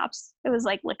glue wine. schnapps. It was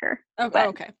like liquor. Oh,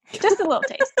 okay. Just a little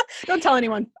taste. Don't tell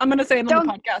anyone. I'm going to say it on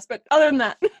the podcast, but other than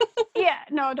that. Yeah,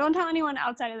 no, don't tell anyone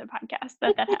outside of the podcast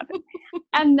that happened.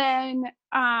 And then,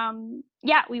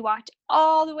 we walked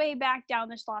all the way back down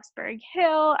the Schlossberg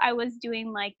Hill. I was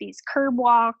doing like these curb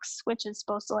walks, which is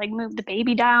supposed to like move the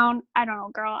baby down. I don't know,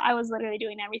 girl. I was literally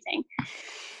doing everything.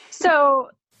 So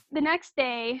the next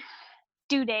day,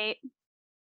 due date,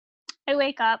 I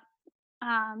wake up.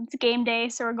 It's a game day,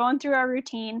 so we're going through our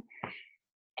routine.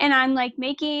 And I'm like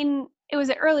making, it was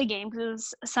an early game because it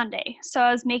was a Sunday. So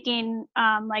I was making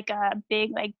like a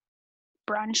big like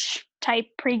brunch type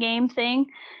pregame thing.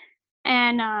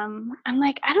 And I'm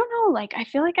like, I don't know, like I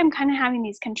feel like I'm kind of having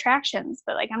these contractions,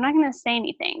 but like I'm not gonna say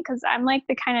anything because I'm like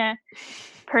the kind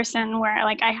of person where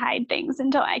like I hide things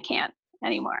until I can't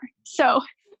anymore. So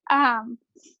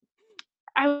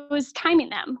I was timing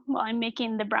them while I'm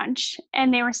making the brunch,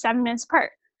 and they were 7 minutes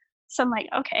apart. So I'm like,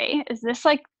 okay, is this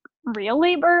like real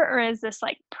labor or is this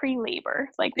like pre-labor?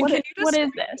 Like, what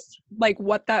is this? Like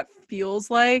what that feels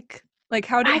like? Like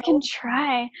how I can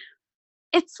try.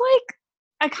 It's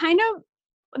like a kind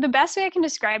of, the best way I can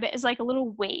describe it is like a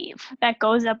little wave that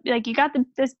goes up. Like you got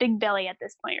this big belly at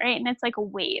this point, right? And it's like a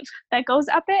wave that goes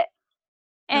up it.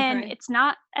 And it's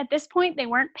not, at this point, they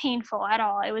weren't painful at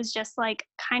all. It was just like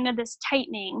kind of this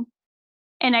tightening.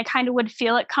 And I kind of would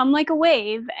feel it come like a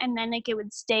wave, and then like it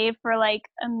would stay for like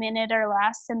a minute or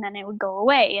less, and then it would go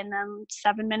away. And then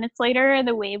 7 minutes later,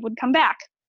 the wave would come back.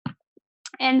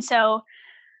 And so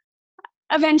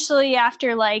eventually,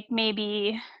 after like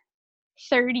maybe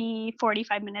 30,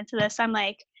 45 minutes of this, I'm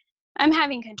like, I'm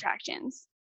having contractions.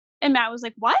 And Matt was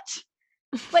like, what?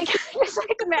 Like, just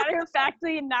like matter of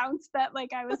factly announced that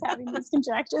like I was having these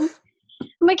contractions.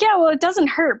 I'm like, yeah, well, it doesn't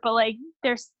hurt, but like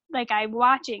like I'm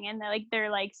watching and they're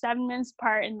like 7 minutes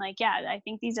apart and like, yeah, I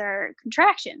think these are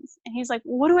contractions. And he's like,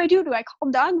 well, what do I do? Do I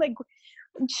call Doug? Like,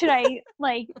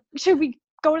 should we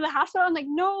go to the hospital? I'm like,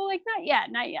 no, like not yet.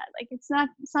 Like it's not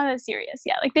that serious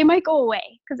yet. Like they might go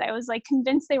away, because I was like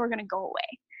convinced they were gonna go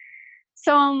away.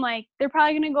 So I'm like, they're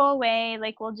probably gonna go away.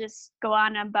 Like we'll just go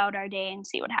on about our day and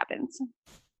see what happens.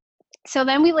 So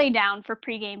then we lay down for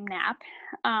pregame nap.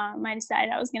 I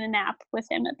decided I was gonna nap with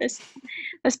him at this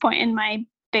point in my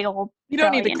big old. You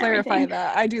don't need to clarify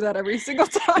that. I do that every single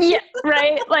time. Yeah,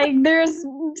 right. Like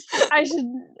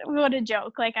what a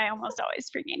joke. Like I almost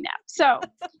always pregame nap. So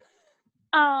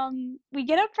we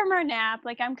get up from our nap.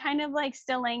 Like I'm kind of like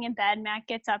still laying in bed. Matt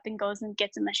gets up and goes and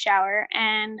gets in the shower,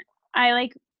 and I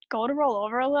like go to roll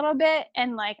over a little bit,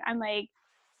 and like I'm like,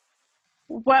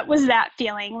 what was that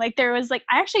feeling? Like there was like,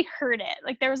 I actually heard it.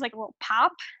 Like there was like a little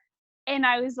pop, and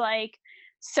I was like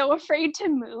so afraid to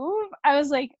move. I was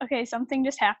like, okay, something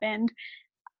just happened.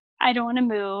 I don't want to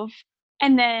move.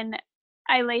 And then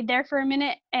I laid there for a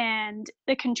minute, and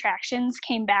the contractions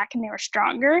came back and they were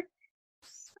stronger.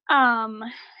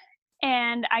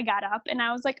 And I got up and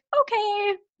I was like,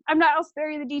 okay, I'll spare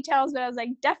you the details, but I was like,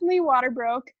 definitely water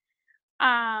broke.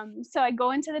 So I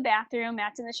go into the bathroom,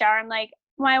 Matt's in the shower. I'm like,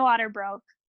 my water broke.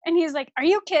 And he's like, are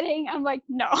you kidding? I'm like,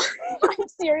 no, I'm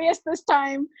serious this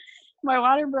time. My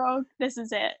water broke. This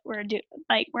is it. We're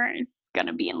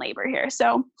gonna be in labor here.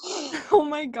 So oh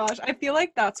my gosh, I feel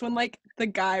like that's when like the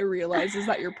guy realizes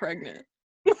that you're pregnant.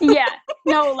 Yeah,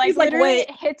 no, like literally like,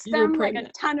 it hits them like a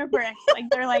ton of bricks. Like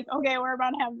they're like, okay, we're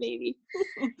about to have a baby.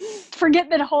 Forget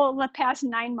the past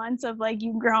 9 months of like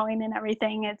you growing and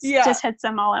everything. It's just hits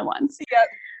them all at once.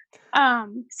 Yeah.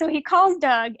 So he calls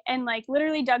Doug, and like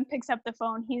literally Doug picks up the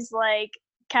phone. He's like,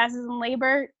 Cass is in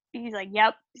labor. He's like,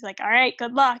 yep. He's like, all right,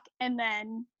 good luck. And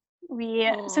then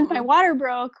since my water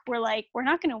broke, we're like, we're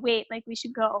not gonna wait. Like we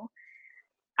should go.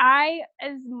 I,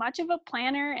 as much of a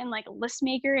planner and like a list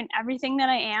maker and everything that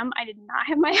I am, I did not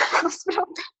have my hospital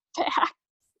bag.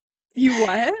 You what?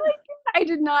 Like, I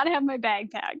did not have my bag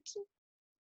packed.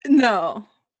 No.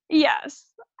 Yes,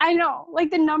 I know. Like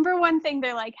the number one thing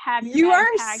they're like, have your you bag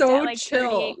are packed so at like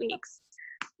chill. 38 weeks.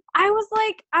 I was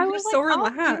like, so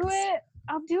relaxed.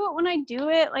 I'll do it when I do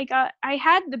it. Like I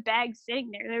had the bag sitting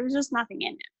there. There was just nothing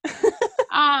in it.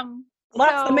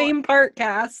 That's the main part,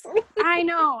 Cass. I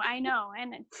know.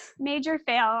 And major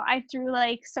fail. I threw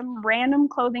like some random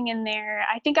clothing in there.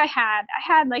 I think I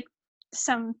had like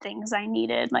some things I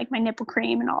needed, like my nipple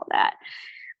cream and all that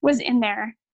was in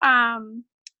there.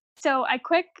 So I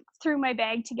quick threw my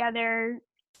bag together.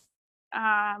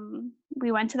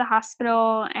 We went to the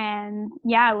hospital, and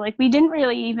yeah, like we didn't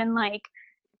really even like,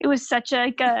 it was such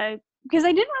because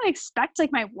I didn't really expect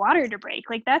like my water to break.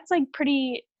 Like that's like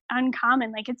pretty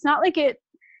uncommon. Like it's not like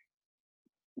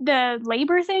the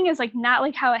labor thing is like not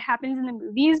like how it happens in the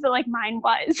movies, but like mine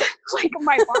was. Like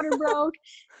my water broke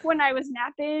when I was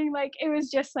napping. Like it was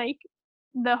just like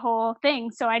the whole thing.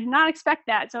 So I did not expect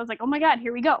that. So I was like, oh my God,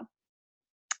 here we go.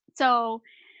 So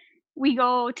we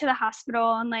go to the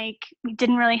hospital, and like we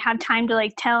didn't really have time to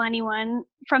like tell anyone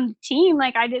from the team.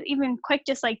 Like I did even quick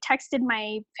just like texted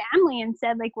my family and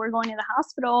said like, we're going to the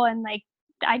hospital, and like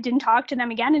I didn't talk to them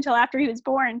again until after he was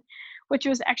born, which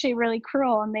was actually really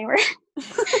cruel, and they were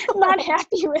not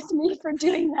happy with me for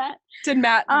doing that. Did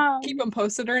Matt keep them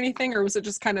posted or anything, or was it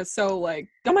just kind of so like,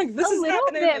 oh my, this is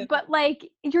happening? A little bit, but like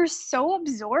you're so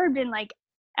absorbed in like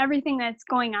everything that's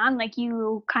going on, like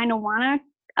you kind of want to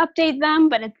update them,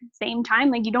 but at the same time,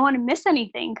 like you don't want to miss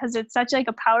anything because it's such like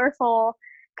a powerful,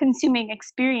 consuming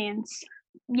experience.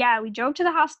 Yeah, we drove to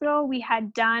the hospital. We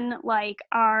had done like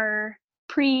our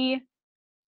pre-labor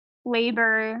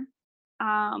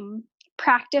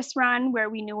practice run where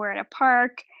we knew where to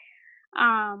park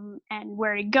and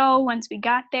where to go once we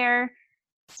got there.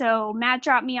 So Matt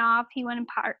dropped me off. He went and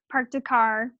parked the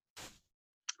car.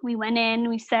 We went in.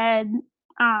 We said,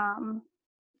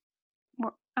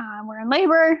 we're in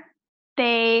labor.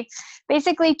 They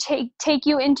basically take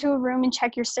you into a room and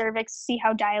check your cervix to see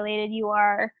how dilated you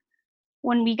are.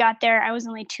 When we got there, I was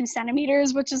only 2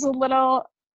 centimeters, which is a little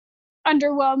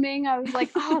underwhelming. I was like,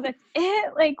 oh, that's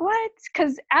it? Like, what?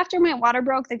 Because after my water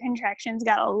broke, the contractions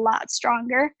got a lot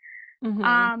stronger.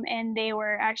 Mm-hmm. And they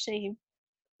were actually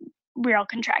real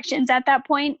contractions at that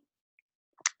point.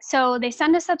 So they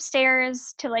send us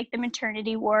upstairs to like the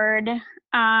maternity ward.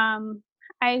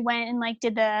 I went and like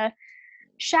did the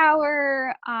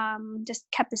shower, just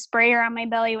kept the sprayer on my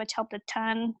belly, which helped a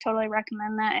ton. Totally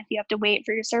recommend that if you have to wait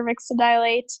for your cervix to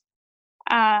dilate.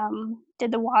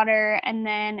 Did the water, and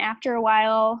then after a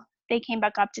while they came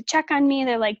back up to check on me.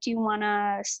 They're like, do you want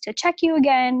us to check you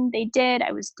again? They did.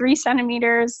 I was 3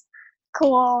 centimeters.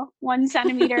 cool 1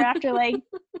 centimeter after like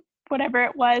whatever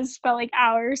it was, felt like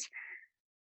hours.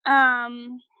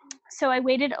 So I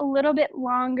waited a little bit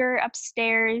longer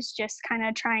upstairs, just kind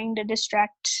of trying to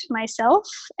distract myself.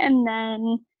 And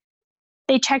then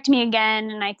they checked me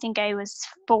again, and I think I was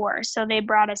 4. So they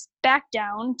brought us back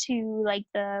down to like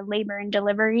the labor and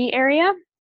delivery area.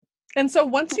 And so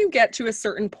once you get to a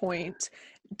certain point,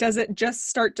 does it just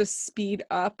start to speed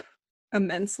up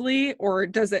immensely, or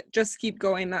does it just keep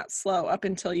going that slow up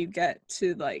until you get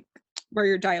to like where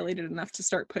you're dilated enough to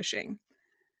start pushing?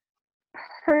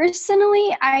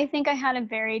 Personally, I think I had a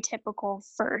very typical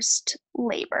first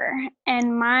labor,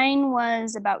 and mine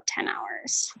was about 10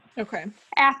 hours Okay.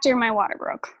 after my water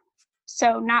broke.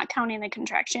 So, not counting the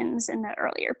contractions in the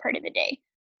earlier part of the day.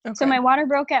 So, Okay. my water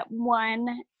broke at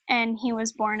 1, and he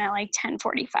was born at like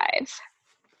 10:45.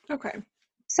 Okay.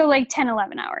 So, like 10,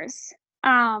 11 hours.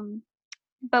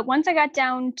 But once I got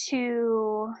down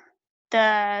to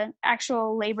the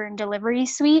actual labor and delivery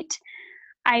suite,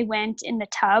 I went in the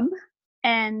tub,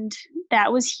 and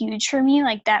that was huge for me.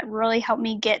 Like that really helped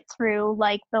me get through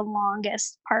like the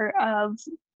longest part of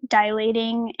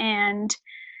dilating and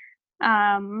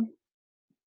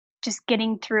just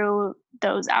getting through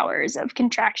those hours of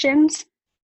contractions.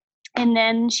 And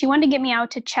then she wanted to get me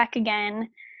out to check again.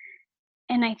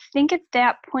 And I think at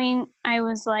that point I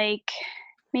was like,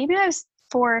 maybe I was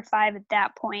 4 or 5 at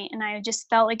that point, and I just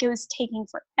felt like it was taking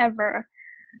forever.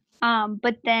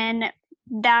 But then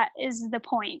that is the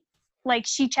point. Like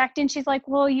she checked and she's like,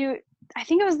 well, I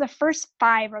think it was the first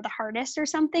 5 or the hardest or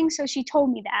something. So she told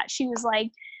me that. She was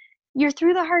like, you're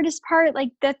through the hardest part.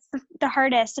 Like that's the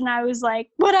hardest. And I was like,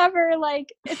 whatever,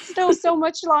 like it's still so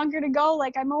much longer to go.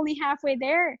 Like I'm only halfway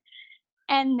there.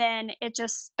 And then it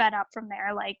just sped up from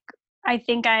there. Like I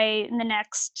think in the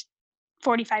next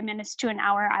 45 minutes to an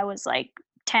hour, I was like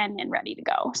 10 and ready to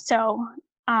go. So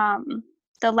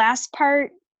the last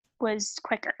part was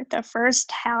quicker. The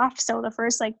first half, so the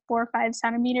first like 4 or 5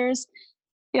 centimeters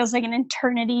feels like an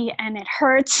eternity, and it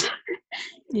hurts.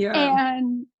 Yeah.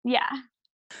 And yeah.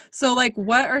 So like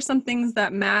what are some things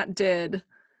that Matt did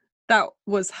that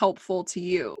was helpful to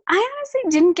you? I honestly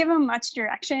didn't give him much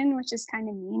direction, which is kind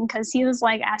of mean, because he was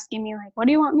like asking me like, what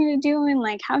do you want me to do? And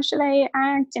like, how should I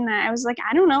act? And I was like,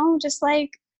 I don't know, just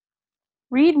like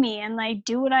read me and like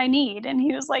do what I need. And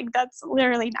he was like, that's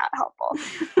literally not helpful.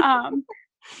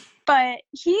 But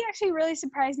he actually really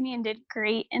surprised me and did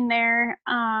great in there.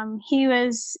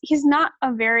 He's not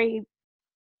a very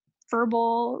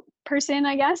verbal person,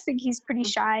 I guess. Like he's pretty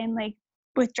shy and like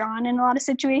withdrawn in a lot of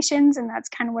situations, and that's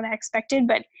kind of what I expected.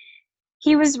 But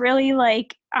he was really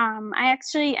like, I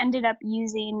actually ended up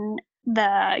using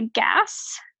the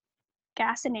gas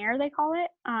and air, they call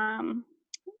it,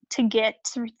 to get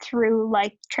through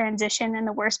like transition and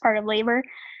the worst part of labor.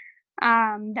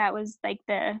 That was like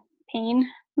the pain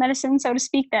medicine, so to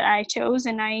speak, that I chose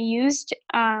and I used.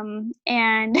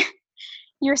 And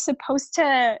you're supposed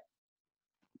to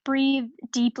breathe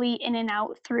deeply in and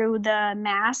out through the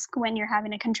mask when you're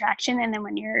having a contraction, and then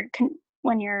when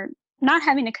you're not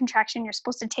having a contraction, you're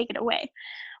supposed to take it away.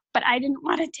 But I didn't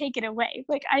want to take it away.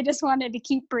 Like I just wanted to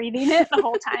keep breathing it the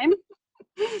whole time.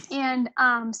 And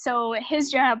so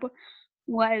his job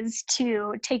was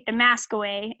to take the mask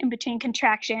away in between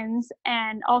contractions.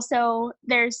 And also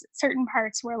there's certain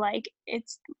parts where like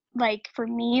it's like for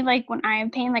me, like when I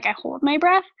have pain, like I hold my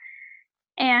breath,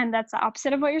 and that's the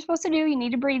opposite of what you're supposed to do. You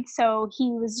need to breathe. So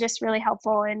he was just really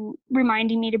helpful in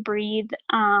reminding me to breathe,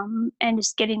 and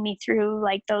just getting me through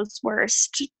like those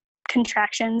worst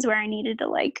contractions where I needed to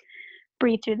like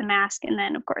breathe through the mask, and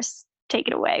then of course take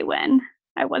it away when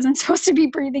I wasn't supposed to be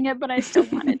breathing it, but I still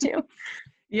wanted to.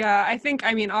 Yeah,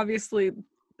 I mean, obviously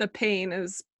the pain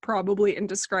is probably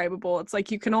indescribable. It's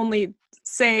like you can only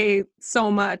say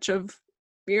so much of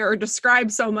or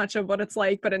describe so much of what it's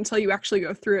like, but until you actually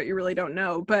go through it, you really don't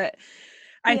know. But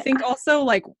I think also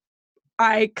like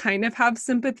I kind of have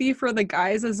sympathy for the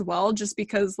guys as well, just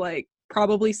because like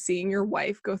probably seeing your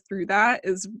wife go through that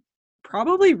is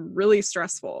probably really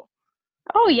stressful.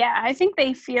 Oh yeah, I think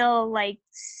they feel like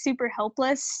super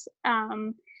helpless.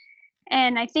 And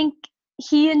I think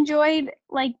he enjoyed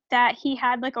like that he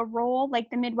had like a role, like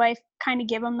the midwife kind of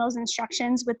give him those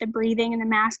instructions with the breathing and the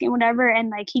mask and whatever,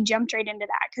 and like he jumped right into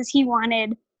that because he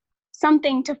wanted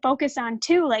something to focus on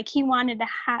too. Like he wanted to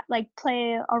like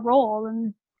play a role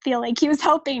and feel like he was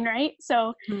helping, right?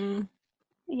 So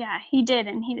yeah, he did,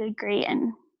 and he did great,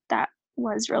 and that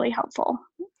was really helpful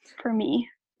for me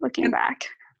looking And back.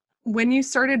 when you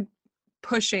started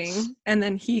pushing and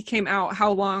then he came out,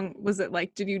 how long was it?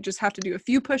 Like, did you just have to do a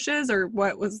few pushes, or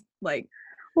what was like?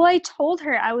 Well, I told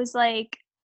her, I was like,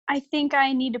 I think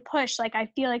I need to push. Like, I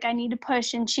feel like I need to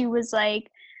push. And she was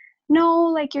like, no,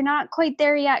 like, you're not quite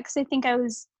there yet. Cause I think I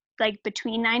was like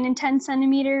between 9 and 10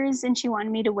 centimeters and she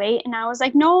wanted me to wait. And I was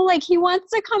like, no, like, he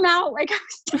wants to come out. Like,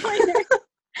 I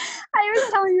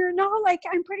was telling her, no, like,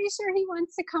 I'm pretty sure he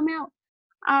wants to come out.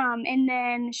 And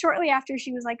then shortly after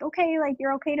she was like, okay, like,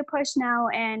 you're okay to push now.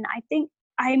 And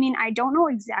I don't know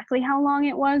exactly how long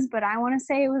it was, but I want to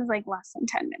say it was like less than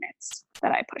 10 minutes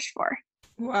that I pushed for.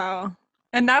 Wow.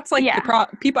 And that's like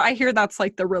people, I hear that's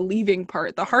like the relieving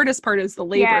part. The hardest part is the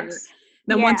labor. Yes.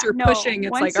 Then once you're pushing,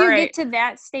 it's like, all right. Once you get to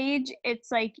that stage,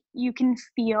 it's like you can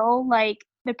feel like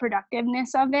the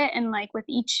productiveness of it. And like with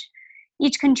each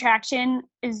contraction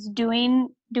is doing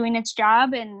its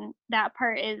job. And that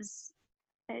part is,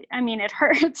 I mean, it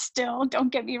hurts still,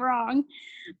 don't get me wrong.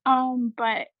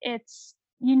 But it's,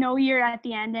 you're at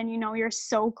the end and you're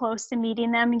so close to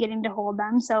meeting them and getting to hold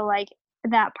them. So like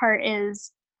that part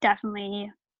is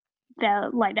definitely the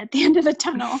light at the end of the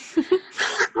tunnel.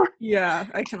 Yeah,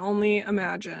 I can only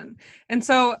imagine. And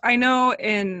so I know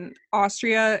in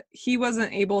Austria, he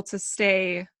wasn't able to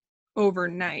stay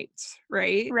overnight,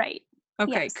 right? Right.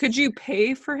 Okay. Yes. Could you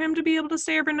pay for him to be able to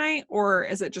stay overnight, or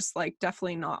is it just like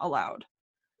definitely not allowed?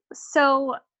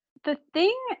 So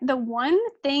the one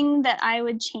thing that I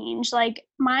would change, like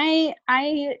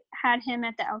I had him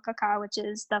at the LKK, which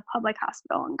is the public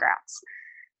hospital in Graz.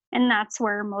 And that's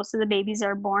where most of the babies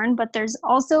are born. But there's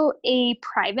also a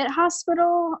private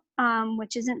hospital,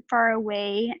 which isn't far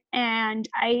away. And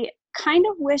I kind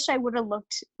of wish I would have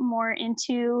looked more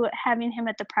into having him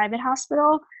at the private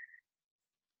hospital,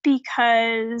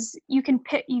 because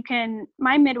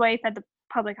my midwife at the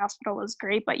public hospital was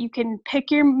great, but you can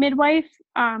pick your midwife,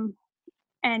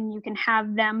 and you can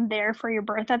have them there for your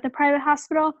birth at the private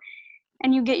hospital,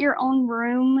 and you get your own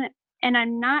room. And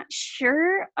I'm not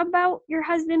sure about your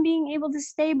husband being able to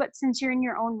stay, but since you're in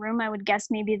your own room, I would guess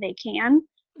maybe they can.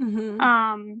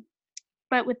 Mm-hmm.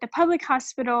 But with the public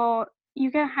hospital,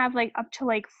 you can have like up to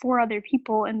like 4 other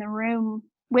people in the room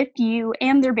with you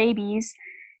and their babies.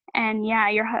 And yeah,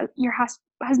 your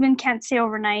husband can't stay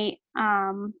overnight.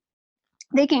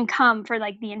 They can come for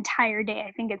like the entire day.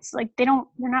 I think it's like they're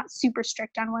not super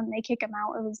strict on when they kick him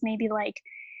out. It was maybe like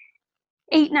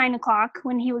 8-9 o'clock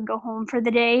when he would go home for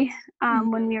the day,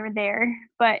 when we were there,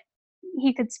 but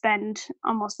he could spend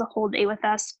almost the whole day with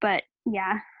us. But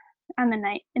yeah, in the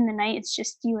night it's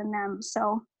just you and them.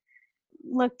 So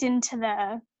looked into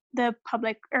the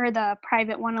public or the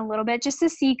private one a little bit just to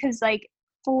see, because like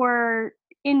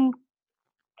in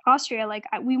Austria, like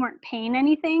we weren't paying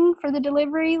anything for the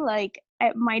delivery. Like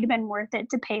it might have been worth it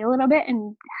to pay a little bit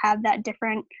and have that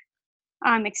different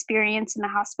experience in the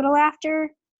hospital after.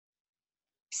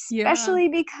 Especially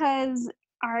because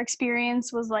our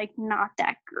experience was like not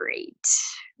that great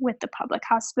with the public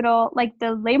hospital. Like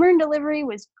the labor and delivery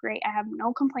was great. I have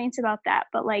no complaints about that.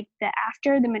 But like the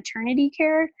maternity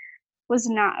care was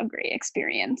not a great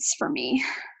experience for me.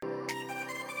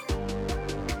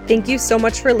 Thank you so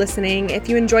much for listening. If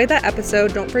you enjoyed that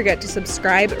episode, don't forget to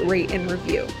subscribe, rate, and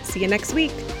review. See you next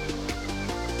week.